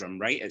syndrome,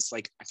 right? It's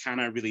like, can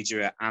I really do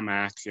it? Am I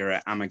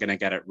accurate? Am I going to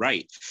get it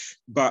right?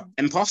 But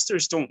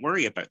imposters don't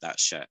worry about that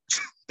shit.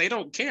 They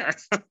don't care.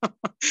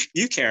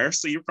 You care,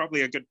 so you're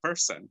probably a good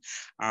person.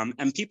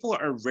 And people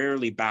are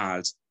rarely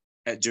bad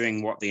at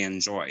doing what they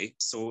enjoy.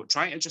 So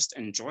try to just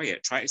enjoy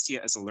it. Try to see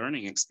it as a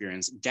learning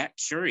experience. Get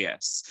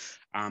curious,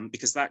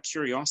 because that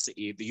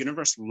curiosity, the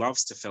universe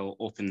loves to fill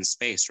open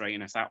space, right?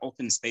 And if that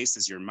open space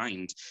is your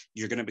mind,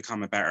 you're going to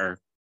become a better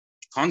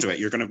conduit.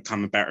 You're going to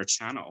become a better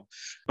channel.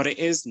 But it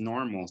is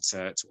normal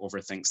to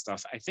overthink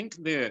stuff. I think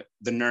the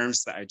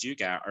nerves that I do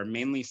get are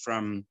mainly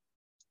from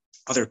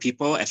other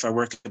people. If I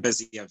work a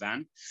busy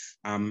event,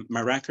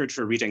 my record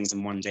for readings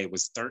in one day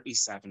was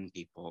 37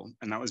 people,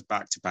 and that was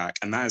back to back,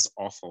 and that is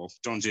awful.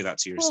 Don't do that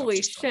to yourself.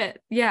 Holy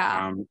shit.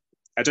 Yeah.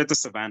 I did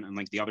this event, and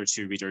like the other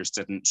two readers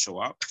didn't show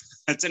up.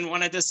 I didn't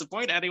want to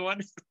disappoint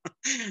anyone.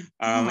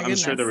 I'm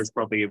sure there was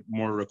probably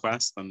more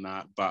requests than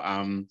that,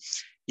 but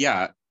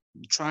yeah,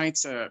 try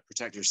to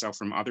protect yourself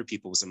from other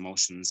people's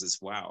emotions as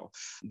well.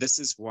 This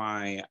is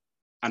why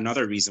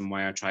another reason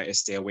why I try to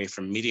stay away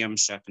from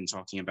mediumship and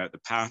talking about the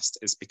past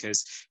is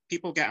because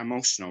people get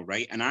emotional,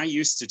 right? And I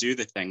used to do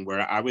the thing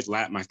where I would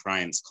let my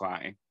clients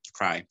cry.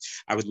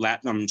 I would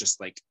let them just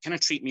like kind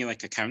of treat me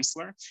like a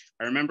counselor.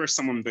 I remember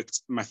someone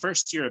booked my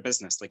first year of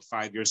business, like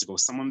 5 years ago,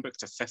 someone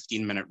booked a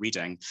 15-minute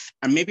reading,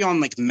 and maybe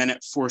on like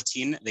minute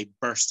 14, they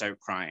burst out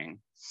crying.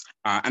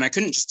 And I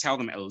couldn't just tell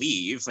them to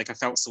leave. Like, I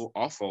felt so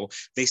awful.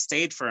 They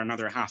stayed for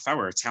another half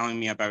hour telling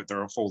me about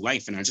their whole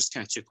life. And I just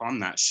kind of took on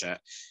that shit.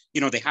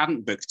 They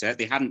hadn't booked it.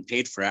 They hadn't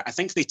paid for it. I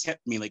think they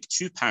tipped me like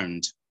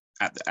 £2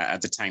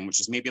 at the time, which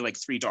is maybe like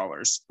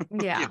 $3.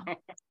 Yeah.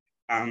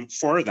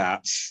 For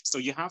that. So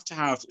you have to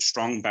have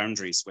strong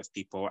boundaries with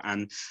people.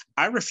 And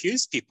I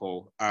refuse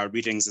people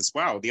readings as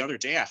well. The other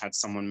day I had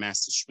someone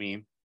message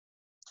me,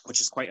 which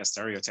is quite a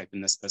stereotype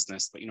in this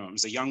business, but, it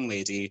was a young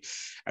lady,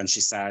 and she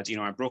said,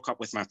 I broke up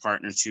with my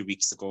partner 2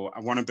 weeks ago.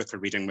 I want to book a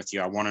reading with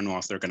you. I want to know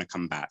if they're going to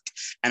come back.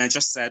 And I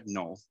just said,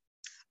 no,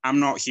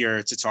 I'm not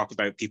here to talk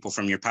about people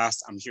from your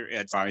past. I'm here to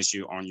advise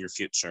you on your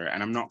future.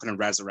 And I'm not going to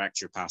resurrect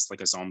your past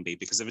like a zombie,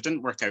 because if it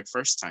didn't work out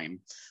first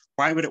time,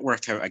 why would it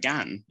work out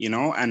again?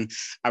 And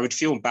I would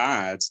feel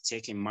bad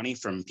taking money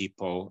from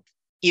people,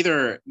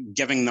 either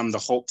giving them the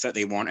hope that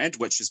they wanted,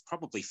 which is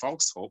probably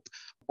false hope,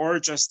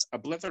 or just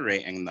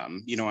obliterating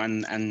them,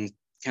 and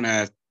kind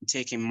of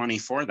taking money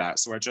for that.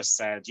 So I just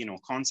said,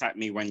 contact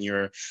me when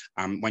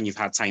when you've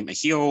had time to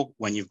heal,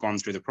 when you've gone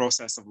through the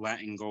process of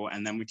letting go,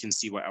 and then we can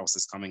see what else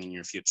is coming in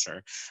your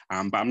future.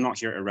 But I'm not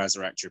here to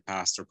resurrect your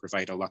past or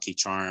provide a lucky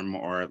charm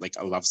or like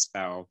a love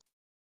spell.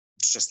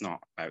 It's just not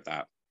about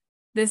that.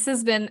 This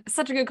has been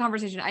such a good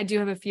conversation. I do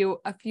have a few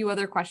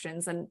other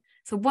questions. And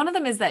so one of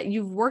them is that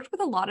you've worked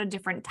with a lot of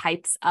different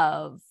types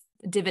of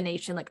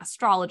divination, like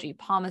astrology,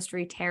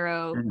 palmistry,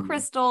 tarot,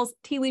 crystals,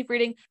 tea leaf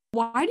reading.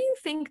 Why do you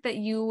think that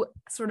you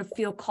sort of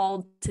feel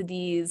called to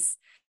these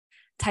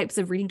types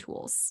of reading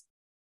tools?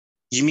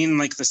 You mean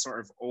like the sort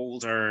of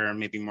older,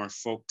 maybe more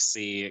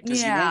folksy?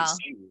 Because Yeah.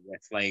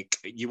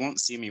 you won't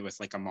see me with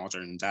like a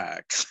modern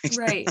deck.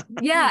 Right.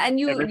 Yeah. And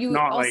It's you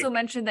not also like,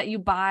 mentioned that you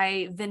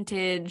buy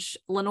vintage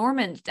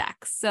Lenormand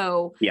decks.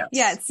 So yeah,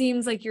 yes. it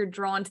seems like you're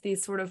drawn to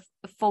these sort of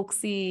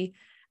folksy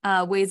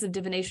ways of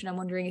divination. I'm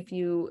wondering if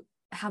you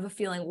have a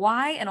feeling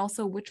why, and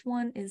also which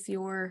one is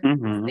your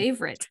Mm-hmm.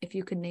 favorite, if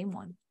you could name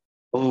one.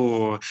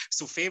 Oh,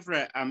 so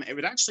favorite, it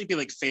would actually be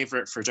like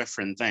favorite for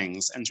different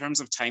things. In terms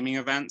of timing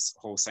events,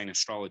 whole sign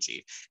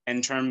astrology.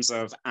 In terms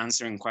of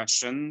answering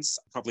questions,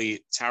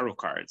 probably tarot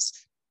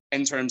cards.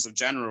 In terms of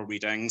general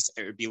readings,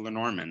 it would be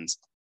Lenormand.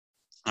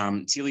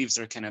 Tea leaves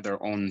are kind of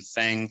their own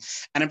thing.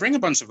 And I bring a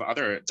bunch of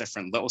other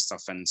different little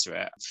stuff into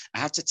it. I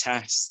had to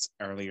test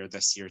earlier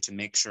this year to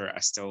make sure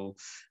I still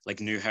like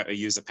knew how to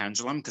use a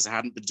pendulum because I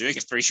hadn't been doing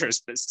it for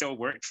years, but it still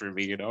worked for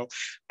me,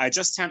 I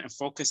just tend to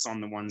focus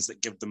on the ones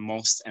that give the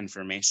most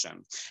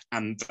information.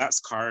 And that's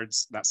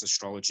cards, that's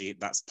astrology,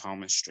 that's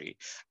palmistry,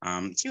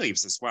 tea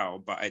leaves as well,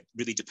 but it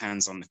really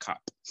depends on the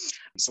cup.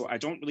 So I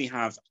don't really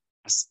have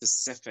a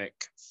specific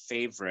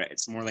favorite.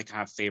 It's more like I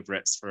have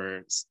favorites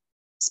for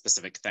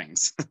specific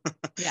things.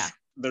 Yeah.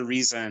 The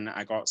reason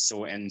I got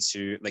so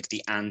into like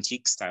the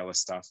antique style of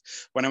stuff,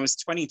 when I was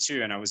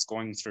 22 and I was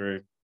going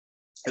through,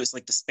 it was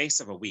like the space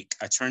of a week.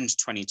 I turned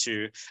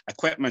 22, I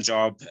quit my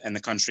job in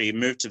the country,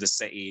 moved to the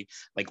city,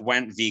 like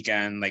went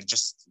vegan, like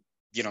just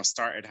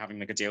started having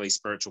like a daily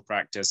spiritual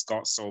practice,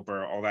 got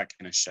sober, all that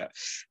kind of shit.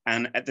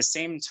 And at the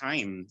same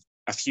time,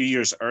 a few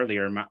years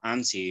earlier, my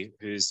auntie,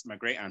 who's my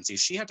great auntie,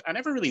 I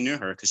never really knew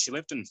her because she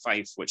lived in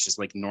Fife, which is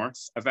like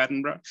north of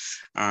Edinburgh,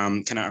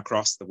 kind of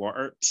across the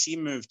water. She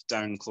moved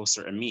down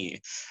closer to me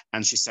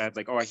and she said,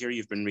 like, oh, I hear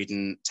you've been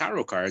reading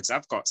tarot cards.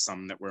 I've got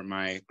some that were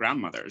my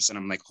grandmother's. And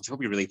I'm like, oh, they'll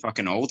be really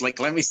fucking old. Like,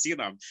 let me see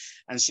them.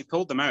 And she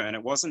pulled them out and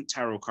it wasn't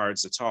tarot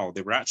cards at all.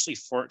 They were actually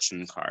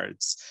fortune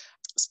cards,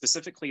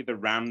 specifically the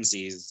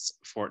Ramses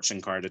fortune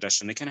card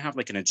edition. They kind of have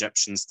like an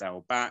Egyptian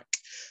style back.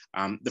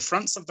 The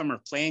fronts of them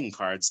are playing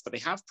cards, but they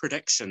have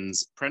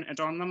predictions printed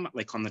on them,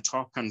 like on the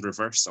top and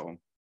reversal.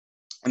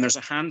 And there's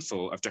a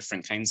handful of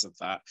different kinds of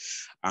that.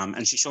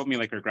 And she showed me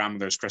like her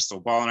grandmother's crystal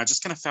ball, and I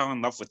just kind of fell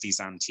in love with these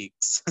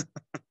antiques.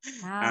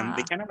 And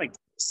they Ah. kind of like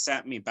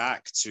set me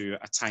back to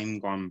a time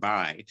gone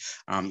by.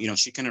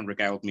 She kind of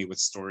regaled me with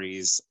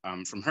stories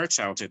from her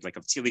childhood, like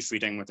of tea leaf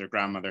reading with her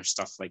grandmother,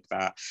 stuff like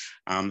that.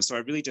 So I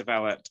really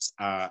developed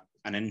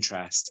an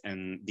interest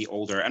in the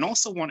older and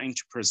also wanting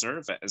to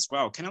preserve it as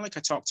well. Kind of like I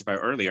talked about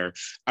earlier,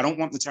 I don't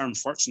want the term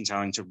fortune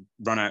telling to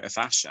run out of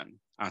fashion,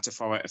 to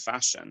fall out of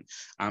fashion,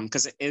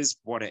 because it is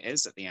what it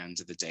is at the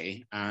end of the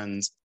day.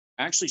 And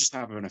I actually just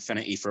have an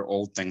affinity for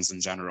old things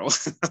in general.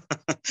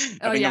 I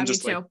Oh think yeah, I'm me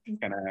just like too.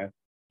 kind of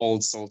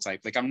old soul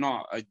type. Like I'm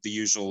not the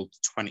usual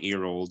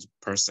 20-year-old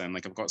person.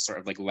 Like I've got sort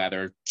of like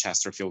leather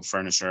Chesterfield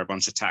furniture, a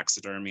bunch of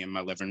taxidermy in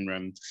my living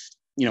room.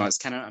 It's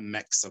kind of a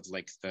mix of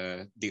like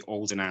the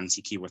old and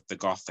antique with the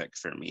gothic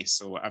for me.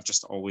 So I've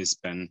just always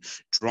been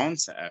drawn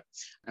to it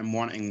and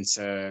wanting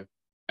to,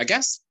 I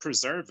guess,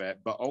 preserve it,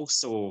 but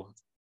also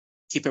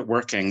keep it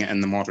working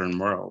in the modern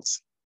world.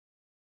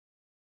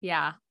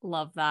 Yeah,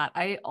 love that.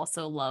 I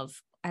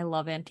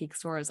love antique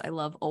stores. I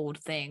love old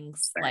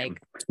things, Same.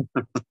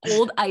 like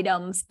old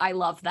items. I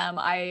love them.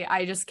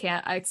 I just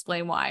can't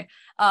explain why.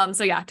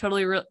 So yeah,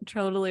 totally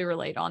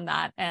relate on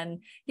that.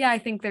 And yeah, I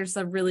think there's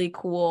a really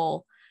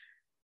cool,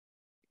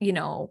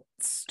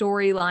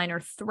 storyline or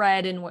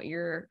thread in what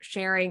you're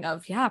sharing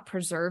of, yeah,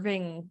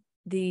 preserving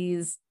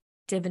these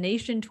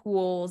divination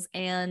tools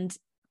and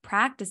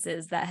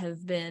practices that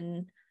have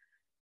been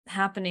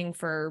happening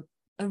for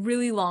a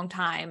really long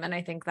time. And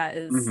I think that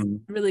is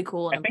Mm-hmm. really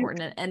cool and I think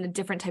important, and a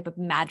different type of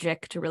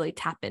magic to really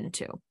tap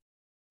into.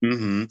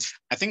 Mm-hmm.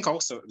 I think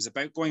also it was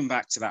about going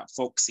back to that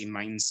folksy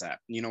mindset.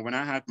 When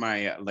I had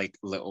my like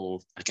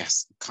little, I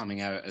guess,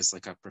 coming out as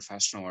like a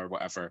professional or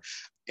whatever,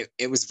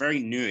 it was very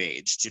new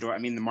age. Do you know what I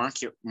mean?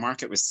 The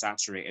market was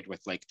saturated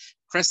with like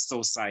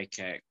crystal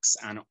psychics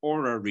and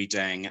aura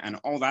reading and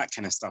all that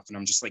kind of stuff. And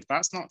I'm just like,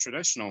 that's not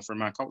traditional for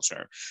my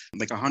culture.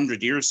 Like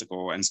 100 years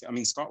ago, and I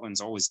mean,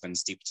 Scotland's always been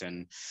steeped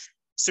in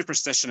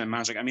superstition and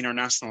magic. I mean, our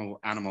national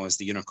animal is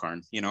the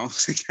unicorn, Yeah.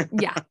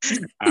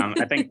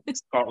 I think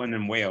Scotland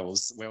and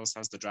Wales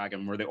has the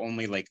dragon. We're the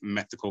only like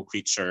mythical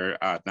creature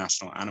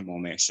national animal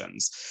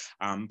nations.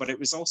 But it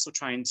was also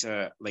trying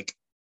to like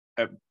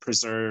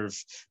preserve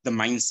the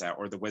mindset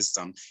or the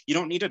wisdom. You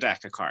don't need a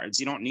deck of cards.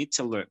 You don't need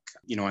to look,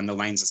 in the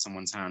lines of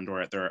someone's hand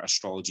or at their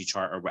astrology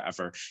chart or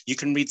whatever. You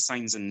can read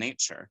signs in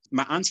nature.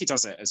 My auntie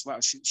does it as well.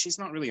 She's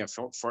not really a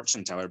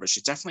fortune teller, but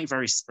she's definitely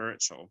very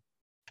spiritual.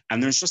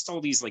 And there's just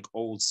all these like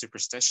old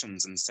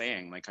superstitions and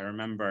saying, like, I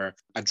remember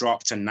I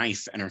dropped a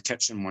knife in her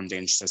kitchen one day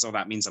and she says, oh,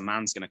 that means a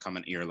man's going to come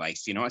into your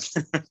life.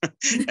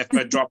 If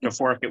I dropped a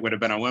fork, it would have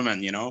been a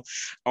woman,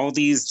 all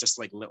these just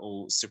like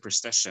little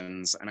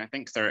superstitions. And I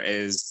think there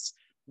is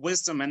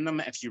wisdom in them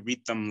if you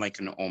read them like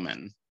an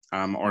omen,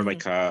 or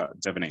like a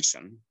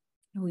divination.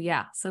 Oh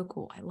yeah. So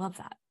cool. I love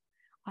that.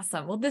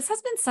 Awesome. Well, this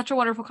has been such a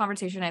wonderful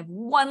conversation. I have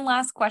one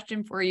last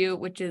question for you,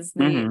 which is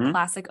the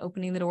classic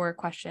opening the door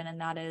question.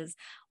 And that is,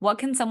 what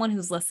can someone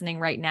who's listening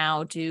right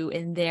now do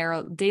in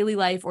their daily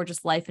life or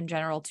just life in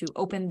general to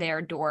open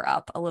their door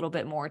up a little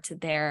bit more to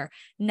their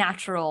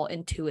natural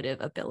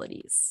intuitive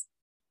abilities?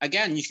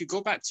 Again, you could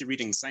go back to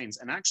reading signs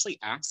and actually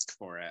ask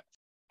for it.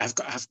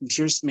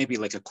 Here's maybe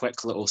like a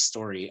quick little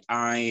story.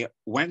 I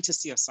went to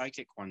see a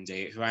psychic one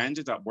day who I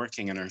ended up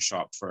working in her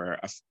shop for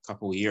a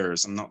couple of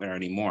years. I'm not there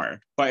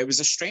anymore. But it was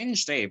a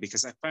strange day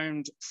because I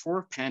found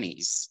 4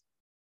 pennies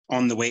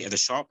on the way to the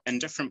shop in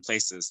different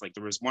places. Like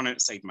there was one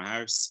outside my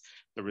house,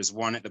 there was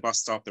one at the bus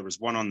stop, there was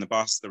one on the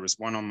bus, there was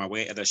one on my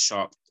way to the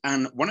shop.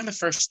 And one of the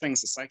first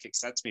things the psychic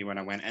said to me when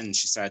I went in,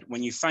 she said,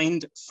 when you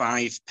find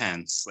 5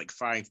 pence, like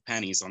 5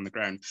 pennies on the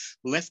ground,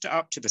 lift it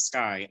up to the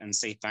sky and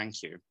say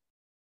thank you.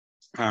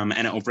 And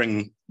it'll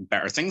bring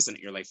better things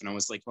into your life. And I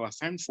was like, well, I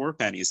found 4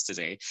 pennies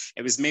today.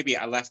 It was maybe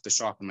I left the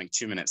shop and like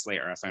 2 minutes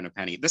later, I found a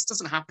penny. This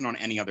doesn't happen on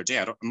any other day.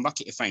 I'm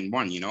lucky to find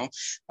one, but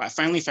I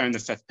finally found the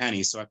 5th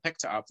penny. So I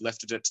picked it up,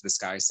 lifted it to the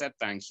sky, said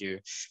thank you.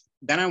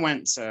 Then I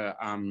went to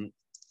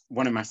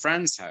one of my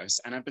friends' house,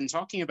 and I've been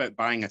talking about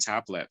buying a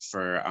tablet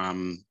for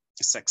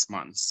 6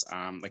 months,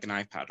 like an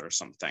iPad or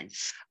something.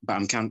 But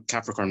I'm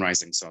Capricorn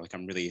rising, so like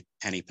I'm really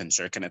penny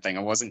pincher kind of thing.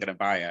 I wasn't going to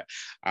buy it.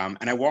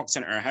 And I walked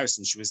into her house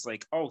and she was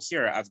like, oh,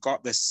 here, I've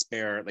got this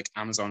spare like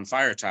Amazon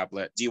Fire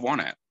tablet. Do you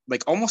want it?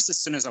 Like almost as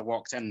soon as I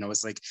walked in, I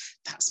was like,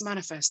 that's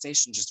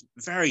manifestation just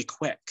very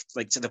quick,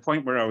 like to the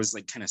point where I was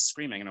like kind of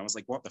screaming and I was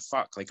like, what the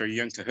fuck? Like, are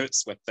you in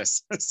cahoots with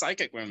this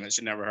psychic woman that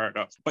you never heard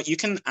of? But you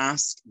can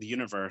ask the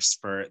universe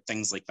for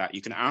things like that.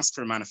 You can ask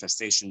for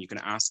manifestation. You can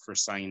ask for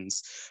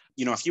signs.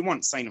 If you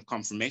want sign of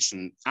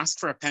confirmation, ask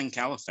for a pink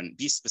elephant,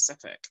 be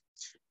specific.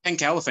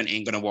 Pink elephant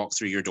ain't going to walk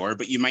through your door,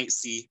 but you might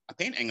see a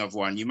painting of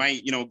one. You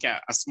might,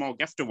 get a small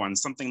gift of one,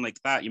 something like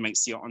that. You might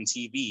see it on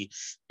TV.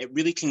 It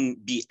really can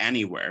be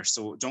anywhere.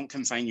 So don't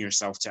confine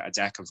yourself to a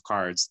deck of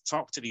cards.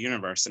 Talk to the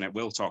universe and it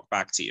will talk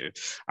back to you.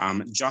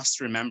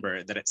 Just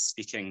remember that it's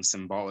speaking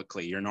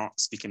symbolically. You're not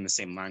speaking the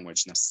same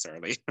language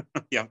necessarily.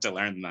 You have to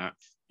learn that.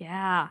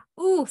 Yeah.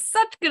 Ooh,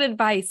 such good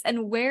advice.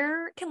 And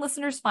where can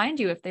listeners find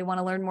you if they want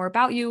to learn more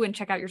about you and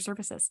check out your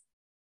services?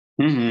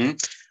 My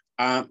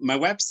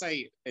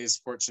website is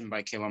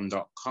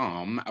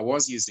fortunebykalem.com. I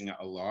was using it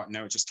a lot.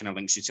 Now it just kind of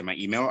links you to my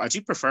email. I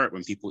do prefer it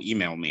when people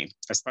email me,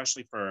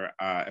 especially for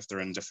if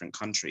they're in different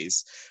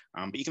countries.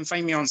 But you can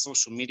find me on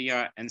social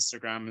media.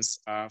 Instagram is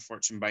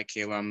Fortune by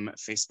Kalem.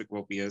 Facebook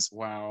will be as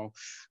well.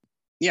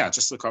 Yeah,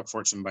 just look up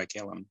Fortune by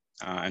Kalem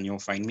and you'll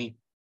find me.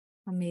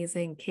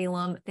 Amazing.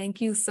 Kalem,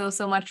 thank you so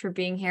much for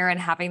being here and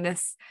having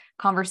this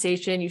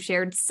conversation. You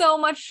shared so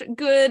much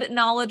good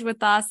knowledge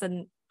with us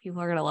and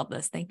people are going to love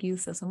this. Thank you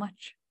so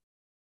much.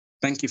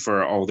 Thank you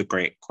for all the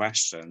great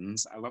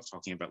questions. I love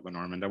talking about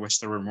Lenormand. I wish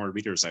there were more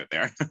readers out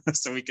there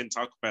so we can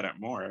talk about it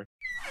more.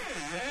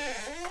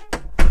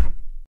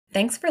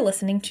 Thanks for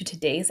listening to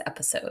today's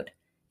episode.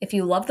 If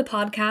you love the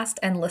podcast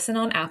and listen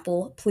on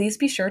Apple, please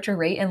be sure to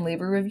rate and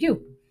leave a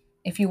review.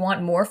 If you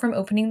want more from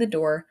Opening the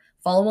Door,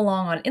 follow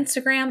along on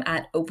Instagram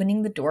at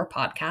Opening the Door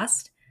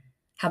Podcast.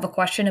 Have a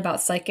question about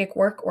psychic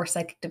work or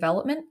psychic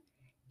development?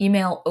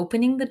 Email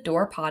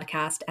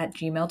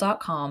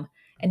openingthedoorpodcast@gmail.com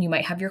and you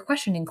might have your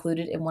question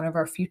included in one of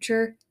our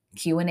future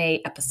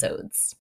Q&A episodes.